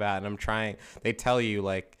stoked about, and I'm trying. They tell you,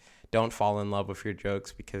 like, don't fall in love with your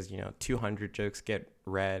jokes because 200 jokes get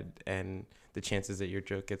read and the chances that your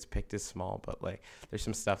joke gets picked is small. But like, there's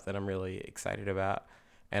some stuff that I'm really excited about,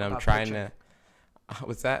 and I'm About trying pitching. to.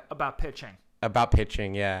 What's that? About pitching. About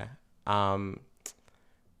pitching, yeah.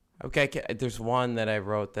 Okay, there's one that I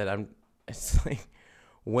wrote that it's like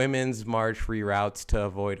women's march reroutes to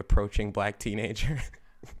avoid approaching black teenager.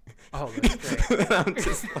 Oh, that's great. I'm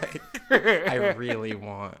just like, I really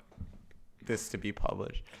want this to be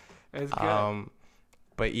published. It's good.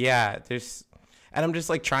 But yeah, and I'm just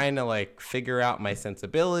like trying to like figure out my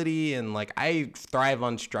sensibility, and like I thrive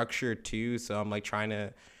on structure too, so I'm like trying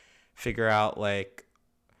to figure out like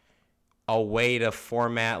a way to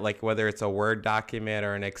format, like whether it's a Word document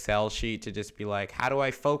or an Excel sheet, to just be like, how do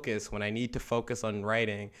I focus when I need to focus on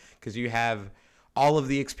writing? Because you have all of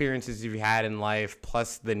the experiences you've had in life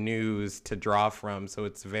plus the news to draw from, so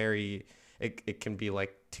it's it can be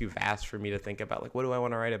like too vast for me to think about, like, what do I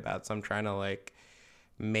want to write about? So I'm trying to like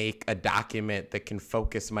make a document that can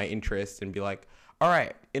focus my interest and be like, all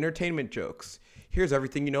right, entertainment jokes, here's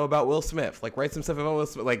everything you know about Will Smith. Like, write some stuff about Will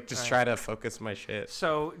Smith. Like, just try to focus my shit.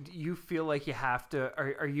 So do you feel like you have to,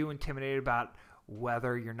 are you intimidated about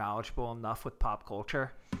whether you're knowledgeable enough with pop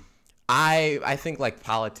culture? I think like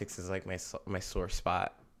politics is like my sore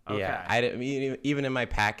spot. Okay. Yeah, I mean, even in my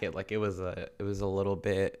packet, like it was a little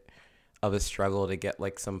bit of a struggle to get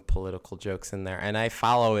like some political jokes in there, and I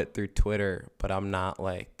follow it through Twitter, but I'm not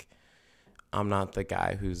the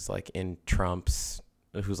guy who's like in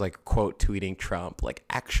who's like quote tweeting Trump, like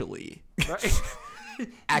actually. Right?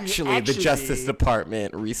 Actually, the Justice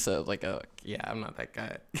Department reset, I'm not that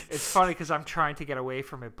guy. It's funny because I'm trying to get away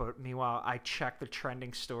from it, but meanwhile, I check the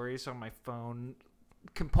trending stories on my phone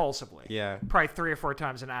compulsively. Yeah. Probably 3 or 4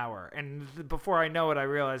 times an hour. And before I know it, I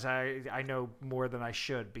realize I know more than I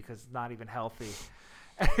should because it's not even healthy.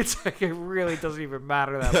 And it's like it really doesn't even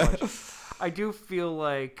matter that much. I do feel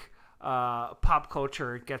like pop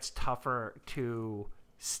culture gets tougher to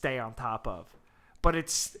stay on top of. But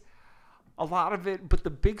it's a lot of it, but the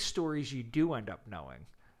big stories you do end up knowing.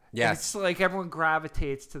 Yes. And it's like everyone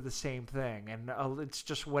gravitates to the same thing, and it's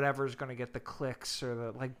just whatever's going to get the clicks or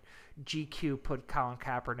the like. GQ put Colin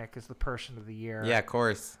Kaepernick as the person of the year. Yeah, of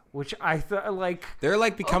course. Which I thought like they're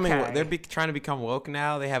like becoming okay. they're trying to become woke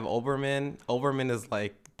now. They have Olbermann. Olbermann is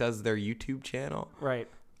like does their YouTube channel. Right.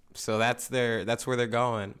 So that's where they're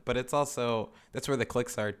going. But it's also that's where the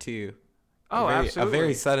clicks are too. Oh, absolutely. A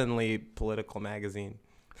very suddenly political magazine.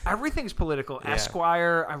 Everything's political. Yeah.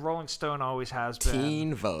 Esquire, Rolling Stone always has been.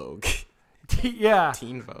 Teen Vogue. Yeah.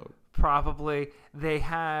 Teen Vogue. Probably. They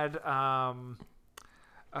had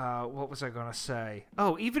what was I going to say?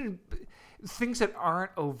 Oh, even things that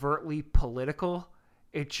aren't overtly political.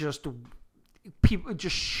 It just people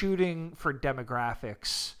just shooting for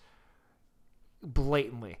demographics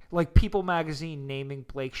blatantly. Like People magazine naming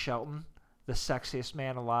Blake Shelton the sexiest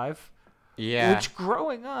man alive. Yeah. Which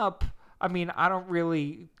growing up, I mean, I don't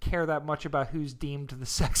really care that much about who's deemed the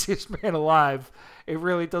sexiest man alive. It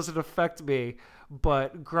really doesn't affect me.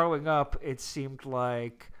 But growing up, it seemed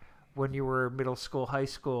like when you were middle school, high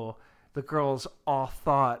school, the girls all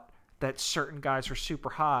thought that certain guys were super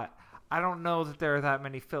hot. I don't know that there are that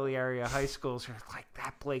many Philly area high schools who are like,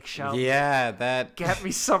 that Blake Shelton. Yeah, that. Get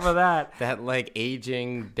me some of that. That like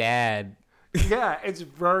aging dad Yeah, it's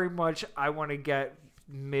very much I want to get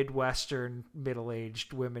Midwestern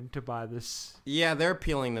middle-aged women to buy this. Yeah, they're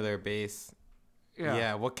appealing to their base. Yeah.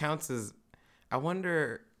 Yeah, what counts is I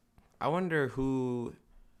wonder who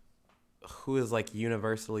is like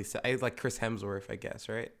universally like Chris Hemsworth, I guess,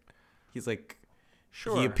 right? He's like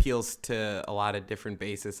Sure. he appeals to a lot of different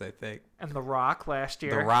bases, I think. And The Rock last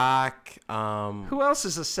year. The Rock, Who else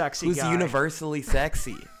is a sexy who's guy? universally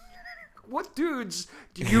sexy? What dudes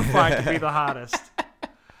do you find to be the hottest?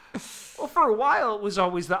 Well, for a while it was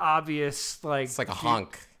always the obvious, like It's like a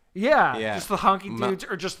hunk. Yeah, Yeah. just the hunky dudes,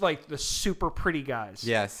 or just like the super pretty guys.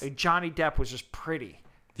 Yes. Like Johnny Depp was just pretty.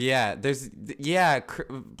 Yeah,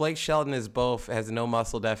 Blake Shelton is both, has no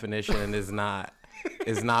muscle definition and is not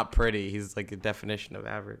pretty. He's like a definition of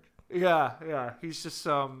average. Yeah. He's just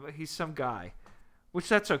some guy, which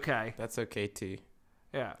that's okay. That's okay too.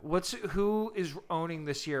 Yeah. Who is owning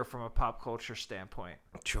this year from a pop culture standpoint?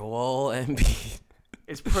 Joel Embiid.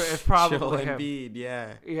 It's probably Joel him. Embiid,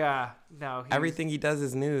 yeah. Yeah. No. Everything he does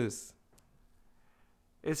is news.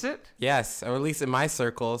 Is it? Yes, or at least in my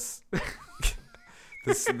circles.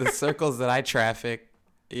 the circles that I traffic,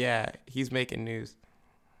 yeah, he's making news.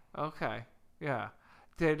 Okay. Yeah.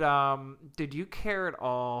 Did you care at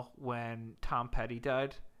all when Tom Petty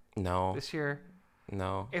died No, this year?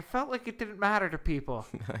 no, It felt like it didn't matter to people.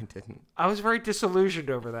 I didn't. I was very disillusioned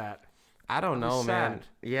over that. I don't It was know, man. sad.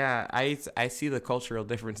 Yeah, I see the cultural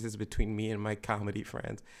differences between me and my comedy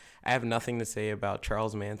friends. I have nothing to say about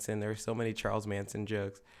Charles Manson. There are so many Charles Manson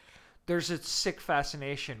jokes. There's a sick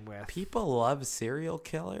fascination with People love serial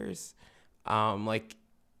killers. Like,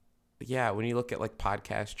 yeah, when you look at like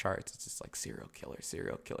podcast charts, it's just like serial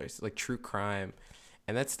killers, like true crime,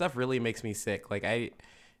 and that stuff really makes me sick. Like I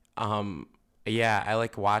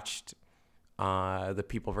like watched The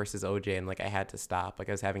People versus OJ, and like I had to stop. Like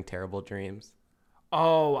I was having terrible dreams.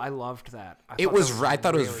 Oh, I loved that. I thought it was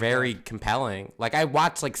really very good. compelling. Like I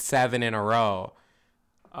watched like 7 in a row.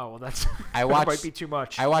 Oh well, that watched- might be too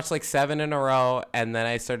much. I watched like 7 in a row, and then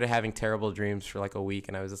I started having terrible dreams for like a week,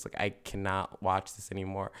 and I was just like, I cannot watch this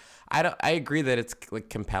anymore. I agree that it's like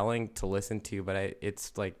compelling to listen to, but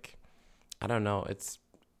it's like, I don't know. It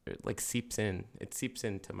like seeps in. It seeps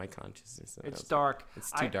into my consciousness. And It's dark.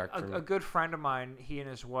 It's too dark for me. A good friend of mine, he and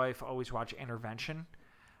his wife always watch Intervention,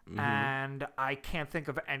 Mm-hmm. and I can't think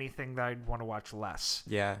of anything that I'd want to watch less.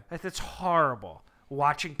 Yeah. It's horrible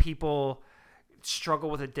watching people struggle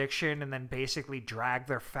with addiction and then basically drag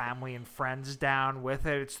their family and friends down with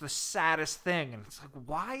it. It's the saddest thing, and it's like,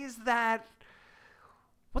 why is that?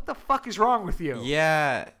 What the fuck is wrong with you?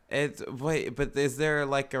 Yeah. But is there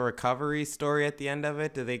like a recovery story at the end of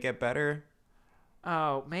it? Do they get better?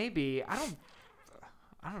 Oh, maybe. I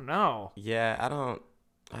don't know. Yeah, I don't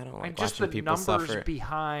like And just watching the people numbers suffer.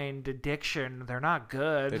 behind addiction, they're not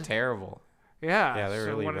good. They're terrible. Yeah. Yeah, they're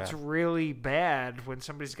so really when bad. it's really bad, when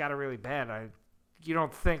somebody's got it really bad, you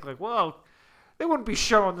don't think like, well, they wouldn't be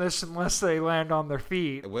showing this unless they land on their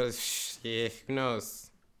feet. Yeah, who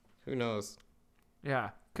knows? Who knows?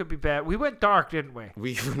 Yeah, could be bad. We went dark, didn't we?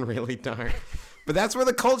 We went really dark. But that's where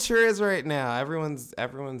the culture is right now. Everyone's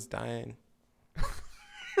dying.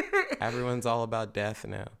 Everyone's all about death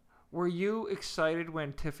now. Were you excited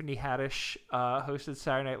when Tiffany Haddish hosted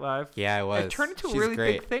Saturday Night Live? Yeah, I was. It turned into She's a really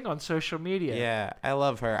great. big thing on social media. Yeah, I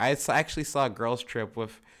love her. Actually saw Girls Trip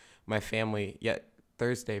with my family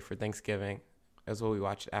Thursday for Thanksgiving. That's what we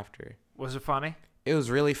watched after. Was it funny? It was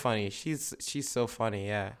really funny. She's so funny.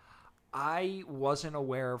 Yeah. I wasn't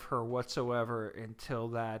aware of her whatsoever until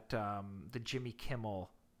that the Jimmy Kimmel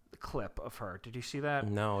clip of her. Did you see that?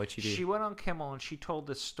 No, what you do? She went on Kimmel and she told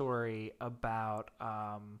this story about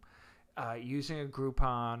using a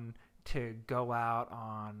Groupon to go out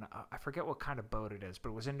on I forget what kind of boat it is, but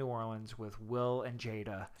it was in New Orleans with Will and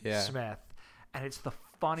Jada Smith, and it's the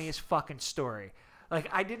funniest fucking story. Like,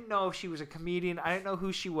 I didn't know if she was a comedian. I didn't know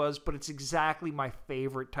who she was, but it's exactly my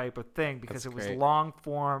favorite type of thing because That's it was great. long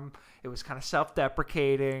form, it was kind of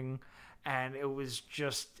self-deprecating, and it was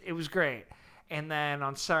great. And then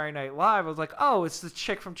on Saturday Night Live, I was like, oh, it's the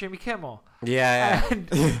chick from Jimmy Kimmel. Yeah. And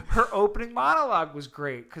her opening monologue was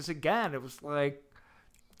great because, again, it was like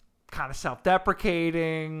kind of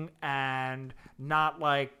self-deprecating and not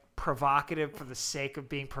like provocative for the sake of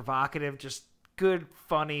being provocative, just good,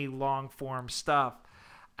 funny, long-form stuff.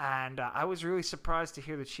 And I was really surprised to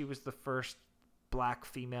hear that she was the first black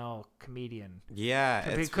female comedian. Yeah,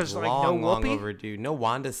 it's Because, like, long, no long Whoopi? overdue. No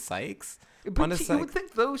Wanda Sykes. But Wanda you Sykes. would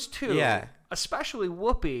think those two, Yeah. especially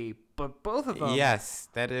Whoopi, but both of them. Yes,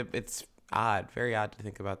 it's odd. Very odd to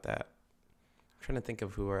think about that. I'm trying to think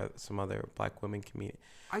of who are some other black women comedians.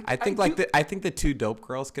 I think the two Dope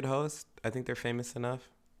Girls could host. I think they're famous enough.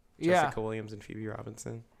 Yeah. Jessica Williams and Phoebe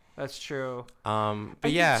Robinson. That's true.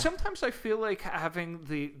 But yeah, sometimes I feel like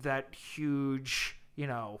having that huge,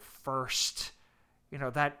 first,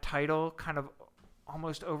 that title kind of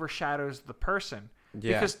almost overshadows the person.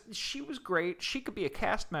 yeah, Because she was great. She could be a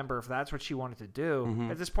cast member if that's what she wanted to do.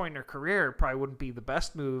 Mm-hmm. At this point in her career, it probably wouldn't be the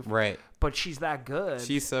best move. right. But she's that good.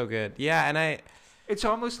 She's so good. Yeah, and It's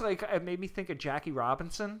almost like it made me think of Jackie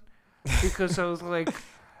Robinson, because I was like,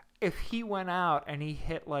 if he went out and he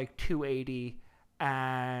hit like 280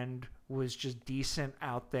 and was just decent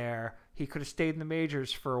out there, he could have stayed in the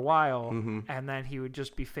majors for a while, and then he would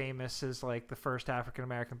just be famous as like the first African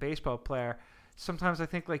American baseball player. Sometimes I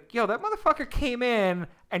think like, yo, that motherfucker came in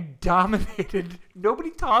and dominated. Nobody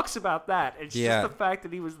talks about that. It's Yeah. just the fact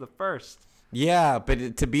that he was the first. Yeah,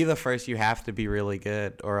 but to be the first, you have to be really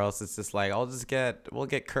good, or else it's just like we'll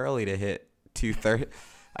get Curly to hit 230.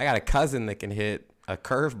 I got a cousin that can hit a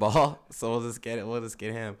curveball, so we'll just get him.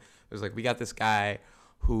 It was like, we got this guy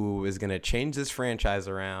who is gonna change this franchise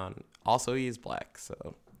around. Also, he's black,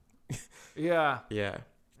 so Yeah. yeah.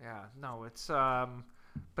 Yeah. No, it's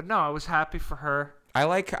but no, I was happy for her.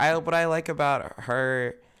 What I like about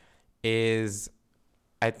her is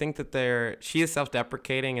I think that she is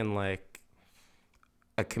self-deprecating and like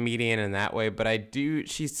a comedian in that way, but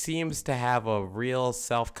she seems to have a real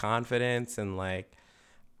self-confidence, and like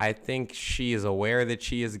I think she is aware that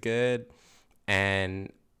she is good,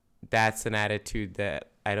 and that's an attitude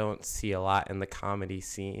that I don't see a lot in the comedy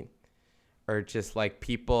scene, or just like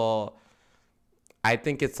people. I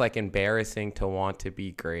think it's like embarrassing to want to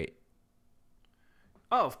be great.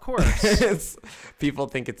 Oh, of course. People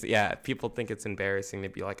think it's embarrassing to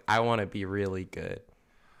be like, I want to be really good.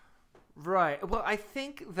 Right. Well, I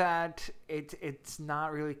think that it's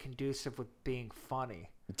not really conducive with being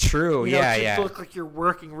funny. True. To look like you're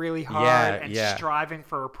working really hard and striving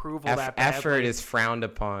for approval. Effort is frowned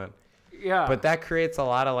upon. Yeah. But that creates a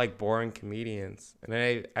lot of like boring comedians. And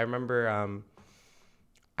I remember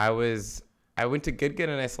I went to Good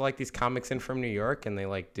and I saw like these comics in from New York, and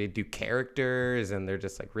they do characters, and they're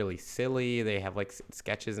just like really silly. They have like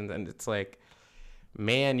sketches, and it's like,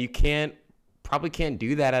 man, you probably can't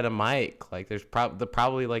do that at a mic. Like there's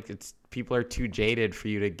probably like people are too jaded for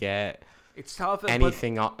you to get it's tough,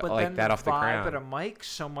 anything but like that off the ground. But a mic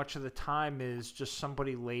so much of the time is just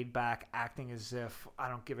somebody laid back acting as if I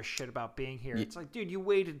don't give a shit about being here. It's like, dude, you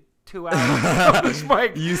waited 2 hours on this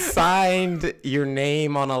mic. You signed your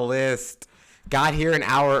name on a list, got here an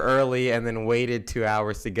hour early, and then waited 2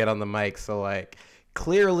 hours to get on the mic. So like,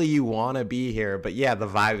 clearly you want to be here, but yeah, the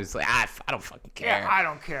vibe is like, I don't fucking care. Yeah, I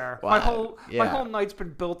don't care. Wow. My whole night's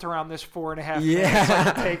been built around this 4.5 minutes. So I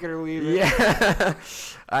can take it or leave it. Yeah.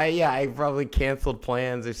 I probably canceled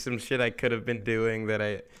plans or some shit I could have been doing that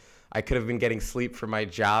I could have been getting sleep for my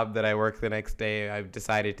job that I work the next day. I've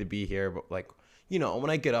decided to be here, but like, when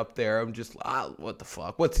I get up there, I'm just what the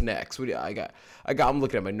fuck? What's next? I'm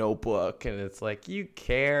looking at my notebook, and it's like, you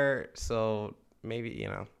care. So maybe,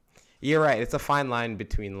 you're right. It's a fine line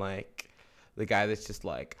between like the guy that's just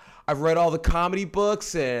like, I've read all the comedy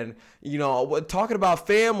books, and talking about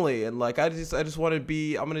family, and like I just want to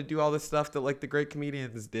be. I'm gonna do all this stuff that like the great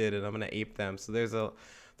comedians did, and I'm gonna ape them. So there's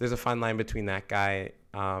a fine line between that guy.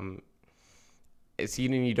 It's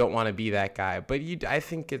you don't want to be that guy, but I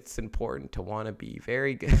think it's important to want to be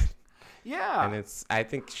very good. Yeah. And I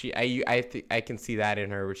think I can see that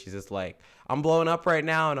in her, where she's just like, I'm blowing up right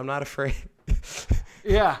now, and I'm not afraid.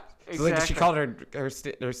 Yeah. Exactly. So like she called her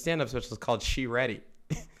stand-up special is called She Ready.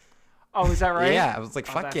 Oh, is that right? Yeah, I was like,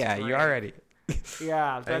 fuck yeah, great. you are ready.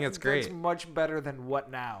 Yeah, I think it's great. That's much better than What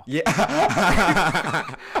Now? Yeah.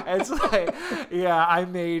 It's like, yeah, I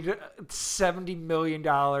made $70 million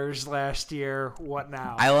last year. What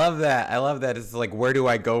now? I love that. It's like, where do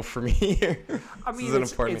I go from here? I mean,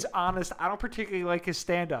 it's honest. I don't particularly like his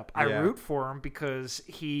stand-up. I root for him because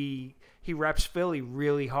he reps Philly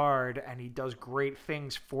really hard, and he does great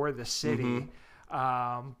things for the city.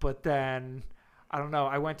 But then, I don't know.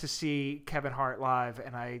 I went to see Kevin Hart live,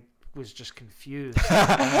 and I was just confused.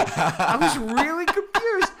 I was really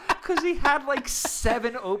confused because he had like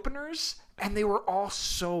 7 openers, and they were all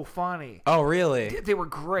so funny. Oh, really? They were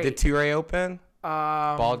great. Did Toure open?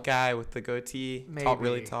 Bald guy with the goatee,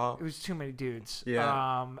 really tall. It was too many dudes.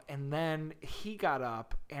 Yeah. And then he got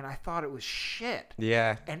up, and I thought it was shit.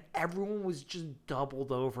 Yeah. And everyone was just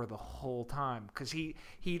doubled over the whole time because he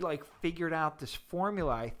like figured out this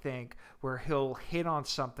formula, I think, where he'll hit on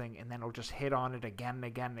something and then he'll just hit on it again and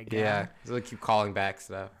again and again. Yeah. So they keep calling back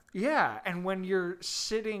stuff. Yeah, and when you're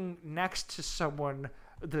sitting next to someone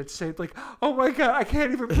that say like, "Oh my god, I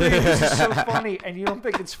can't even breathe. This is so funny," and you don't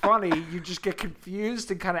think it's funny. You just get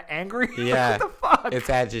confused and kind of angry. Yeah. Like, what the fuck? It's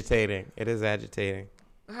agitating. It is agitating.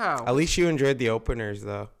 Oh. At least you enjoyed the openers,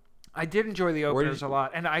 though. I did enjoy the Where did openers a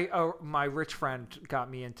lot, and my rich friend got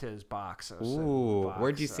me into his box. Ooh,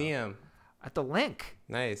 where'd you see him? At the Link.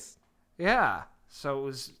 Nice. Yeah, so it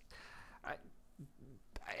was.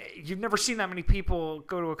 You've never seen that many people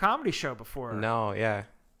go to a comedy show before. No, yeah.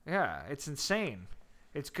 Yeah, it's insane.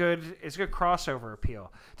 It's good. It's good crossover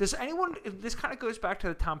appeal. Does anyone? This kind of goes back to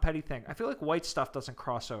the Tom Petty thing. I feel like white stuff doesn't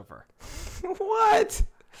cross over. What?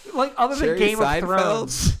 Like other than Jerry Game Seinfeld?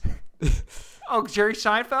 of Thrones. Oh, Jerry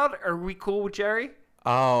Seinfeld? Are we cool with Jerry?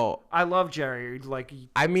 Oh, I love Jerry. Like,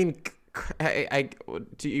 I mean,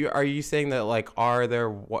 are you saying that like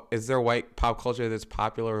is there white pop culture that's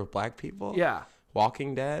popular with black people? yeah,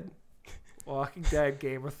 Walking Dead, Walking Dead,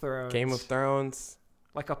 Game of Thrones, Game of Thrones,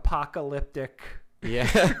 like apocalyptic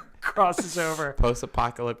yeah, crosses over.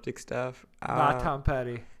 post-apocalyptic stuff. Not Tom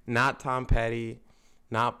Petty. Not Tom Petty,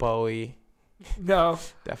 not Bowie. No,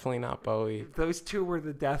 Definitely not Bowie. those two were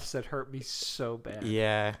the deaths that hurt me so bad.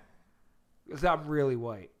 Yeah. 'Cause I'm really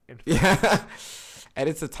white. Yeah. And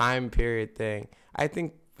it's a time period thing. I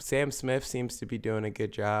think Sam Smith seems to be doing a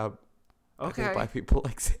good job. I Okay. think black people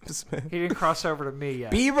like Sam Smith. He didn't cross over to me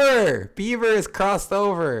yet. Bieber is crossed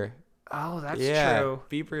over. Oh, that's Yeah, true.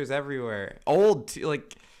 Bieber is everywhere. Old,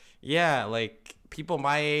 like people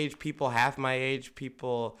my age, people half my age,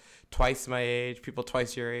 people twice my age, people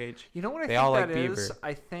twice your age. You know what I They think all that like is?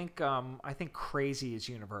 Bieber. I think crazy is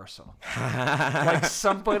universal. Like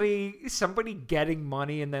somebody getting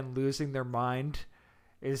money and then losing their mind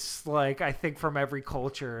is like, I think from every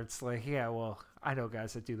culture, it's like, yeah, well, I know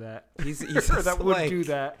guys that do that. He's Or that would like, do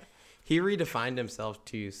that. He redefined himself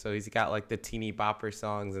too. So he's got like the teeny bopper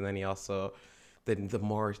songs, and then he also the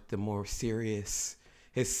more serious.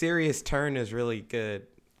 His serious turn is really good.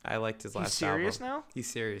 I liked his last album. He's serious now? He's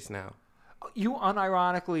serious now. You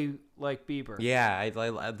unironically like Bieber. Yeah,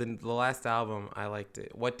 the last album I liked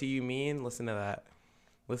it. What Do You Mean? Listen to that.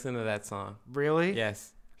 Listen to that song. Really?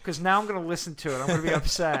 Yes. Because now I'm going to listen to it. I'm going to be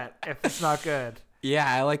upset if it's not good.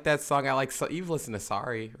 Yeah, I like that song. You've listened to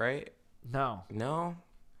Sorry, right? No. No?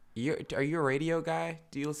 Are you a radio guy?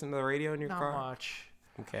 Do you listen to the radio in your Not car? much.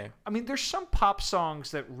 Okay. I mean, there's some pop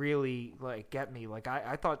songs that really like get me. Like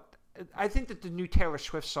I think that the new Taylor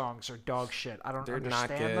Swift songs are dog shit. I don't They're not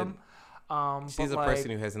understand good. them. She's but a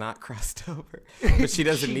person who has not crossed over, but she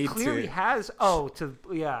doesn't she need clearly to. has. Oh,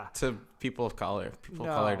 To people of color. People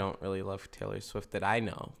of color don't really love Taylor Swift that I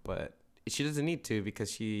know, but she doesn't need to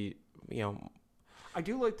because she, I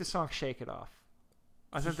do like the song "Shake It Off."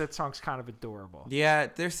 I think that song's kind of adorable. Yeah,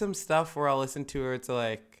 there's some stuff where I'll listen to her. It's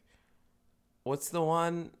like, what's the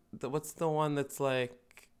one that's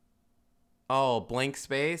like, oh, Blank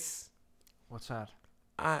Space? What's that?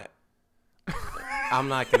 I'm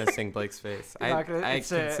not gonna sing Blank Space. I it's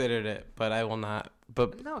considered it, but I will not.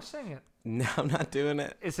 But No, sing it. no, I'm not doing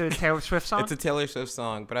it. Is it a Taylor Swift song? It's a Taylor Swift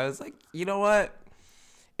song, but I was like, you know what?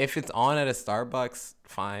 If it's on at a Starbucks,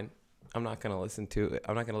 fine. I'm not gonna listen to it.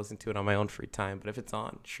 I'm not gonna listen to it on my own free time. But if it's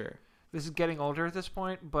on, sure. This is getting older at this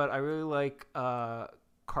point, but I really like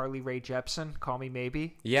Carly Rae Jepsen. Call Me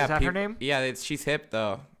Maybe. Yeah, Is that her name? Yeah, she's hip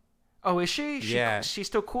though. Oh, is she? Yeah. She's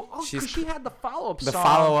still cool. Oh, because she had the follow-up The song.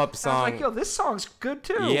 follow-up And I song. was like, yo, this song's good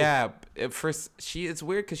too. Yeah, it's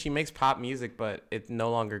weird because she makes pop music, but it no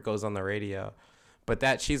longer goes on the radio.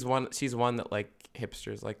 But she's one that like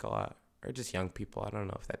hipsters like a lot, or just young people. I don't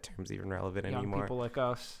know if that term's even relevant Young anymore. people like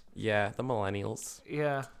us. Yeah, the millennials.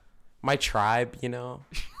 Yeah. My tribe,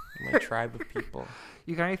 my tribe of people.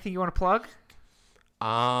 You got anything you want to plug?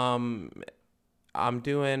 I'm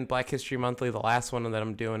doing Black History Monthly. The last one that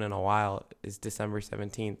I'm doing in a while is December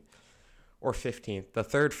 17th or 15th. The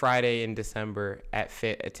third Friday in December at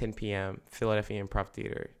 10 p.m. Philadelphia Improv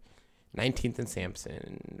Theater, 19th and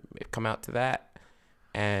Sampson. Come out to that.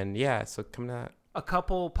 And yeah, so come to that. A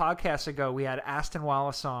couple podcasts ago, we had Aston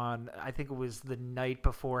Wallace on. I think it was the night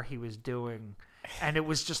before he was doing, and it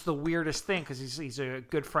was just the weirdest thing because he's a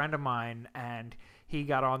good friend of mine, and he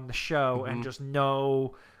got on the show and just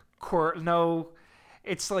no.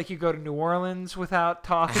 It's like you go to New Orleans without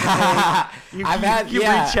talking to me. You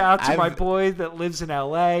reach out to my boy that lives in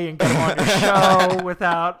LA and get him on your show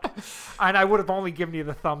without. And I would have only given you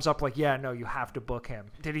the thumbs up, like, yeah, no, you have to book him.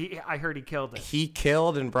 Did he? I heard he killed it. He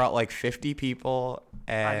killed and brought like 50 people.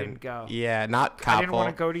 And I didn't go. Yeah, not Koppel. I didn't want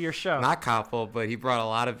to go to your show. Not Koppel, but he brought a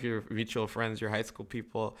lot of your mutual friends, your high school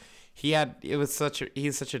people. He's such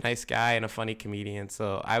a nice guy and a funny comedian.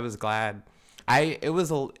 So I was glad.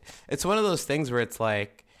 It's one of those things where it's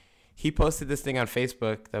like he posted this thing on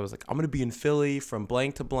Facebook that was like, I'm going to be in Philly from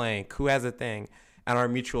blank to blank. Who has a thing? And our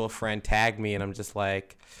mutual friend tagged me, and I'm just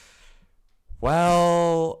like,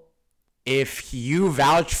 well, if you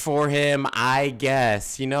vouch for him, I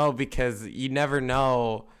guess, because you never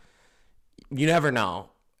know. You never know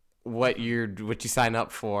what you sign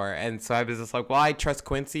up for. And so I was just like, well, I trust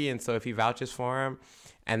Quincy. And so if he vouches for him,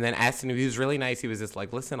 and then asked him, he was really nice. He was just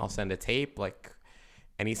like, listen, I'll send a tape.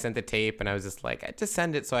 And he sent the tape, and I was just like, I just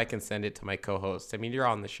send it so I can send it to my co-host. I mean, you're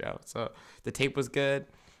on the show. So the tape was good.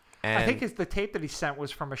 And I think the tape that he sent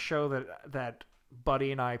was from a show that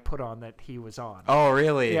Buddy and I put on that he was on. Oh,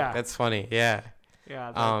 really? Yeah. That's funny. Yeah.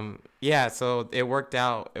 Yeah. So it worked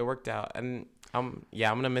out. And I'm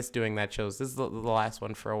going to miss doing that shows. This is the last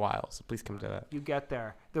one for a while. So please come to that. You get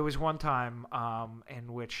there. There was one time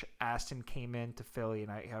in which Aston came into Philly,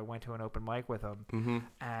 and I went to an open mic with him. Mm-hmm.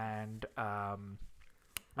 And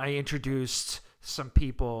I introduced some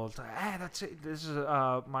people to, hey, this is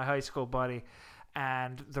my high school buddy.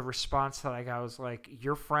 And the response that I got was like,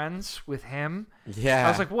 you're friends with him? Yeah. I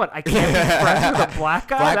was like, what? I can't be friends with a black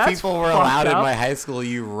guy? Black That's people were fucked allowed in up. my high school,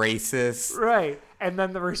 you racist. Right. And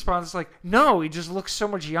then the response is like, no, he just looks so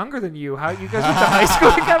much younger than you. How you guys went to high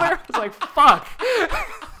school together? I was like, fuck.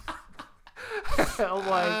 I'm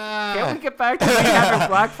like, can't we get back to me having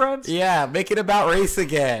black friends? Yeah, make it about race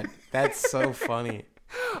again. That's so funny.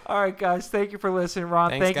 All right, guys. Thank you for listening, Ron.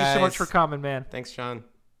 Thanks, Thank you so much guys. for coming, man. Thanks, Sean.